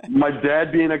 My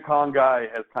dad being a Kong guy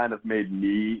has kind of made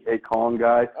me a Kong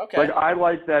guy. Okay. Like, I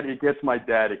like that it gets my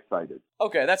dad excited.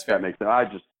 Okay, that's fair. That makes sense.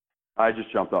 I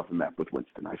just jumped off the map with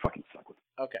Winston. I fucking suck with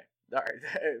him. Okay. All right.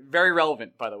 Very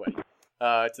relevant, by the way,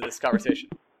 to this conversation.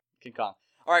 King Kong.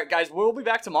 All right, guys, we'll be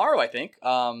back tomorrow, I think,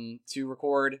 to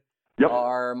record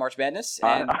our March Madness.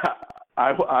 And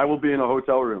I will be in a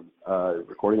hotel room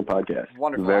recording a podcast.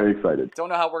 Wonderful. Very excited. Don't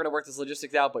know how we're going to work this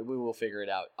logistics out, but we will figure it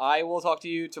out. I will talk to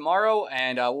you tomorrow,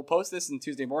 and we'll post this on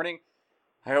Tuesday morning.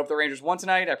 I hope the Rangers won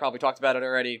tonight. I probably talked about it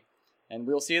already, and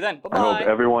we'll see you then. Bye-bye.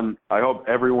 I hope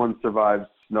everyone survives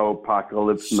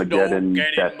Snowpocalypse Mageddon.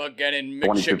 Snowmageddon,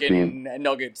 McChicken,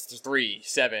 Nuggets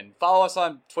 3-7. Follow us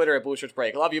on Twitter at Blue Shirts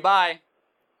Break. Love you. Bye.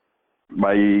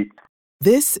 Bye.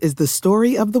 This is the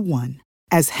story of the one.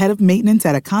 As head of maintenance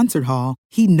at a concert hall,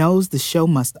 he knows the show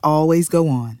must always go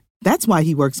on. That's why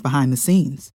he works behind the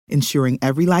scenes, ensuring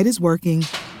every light is working,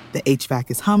 the HVAC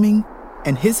is humming,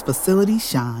 and his facility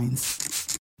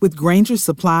shines. With Grainger's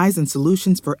supplies and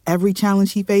solutions for every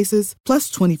challenge he faces,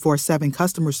 plus 24/7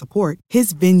 customer support,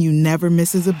 his venue never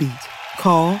misses a beat.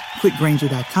 Call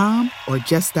quickgrainger.com or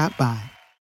just stop by.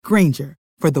 Grainger,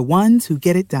 for the ones who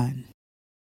get it done.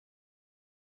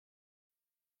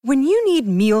 When you need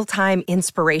mealtime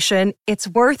inspiration, it's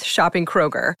worth shopping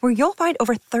Kroger, where you'll find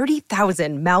over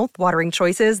 30,000 mouth-watering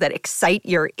choices that excite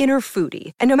your inner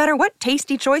foodie. And no matter what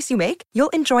tasty choice you make, you'll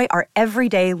enjoy our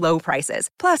everyday low prices,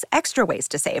 plus extra ways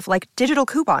to save, like digital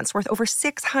coupons worth over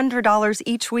 $600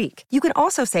 each week. You can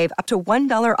also save up to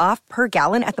 $1 off per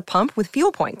gallon at the pump with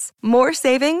fuel points. More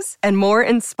savings and more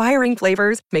inspiring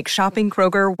flavors make shopping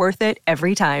Kroger worth it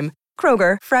every time.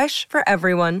 Kroger, fresh for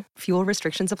everyone. Fuel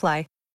restrictions apply.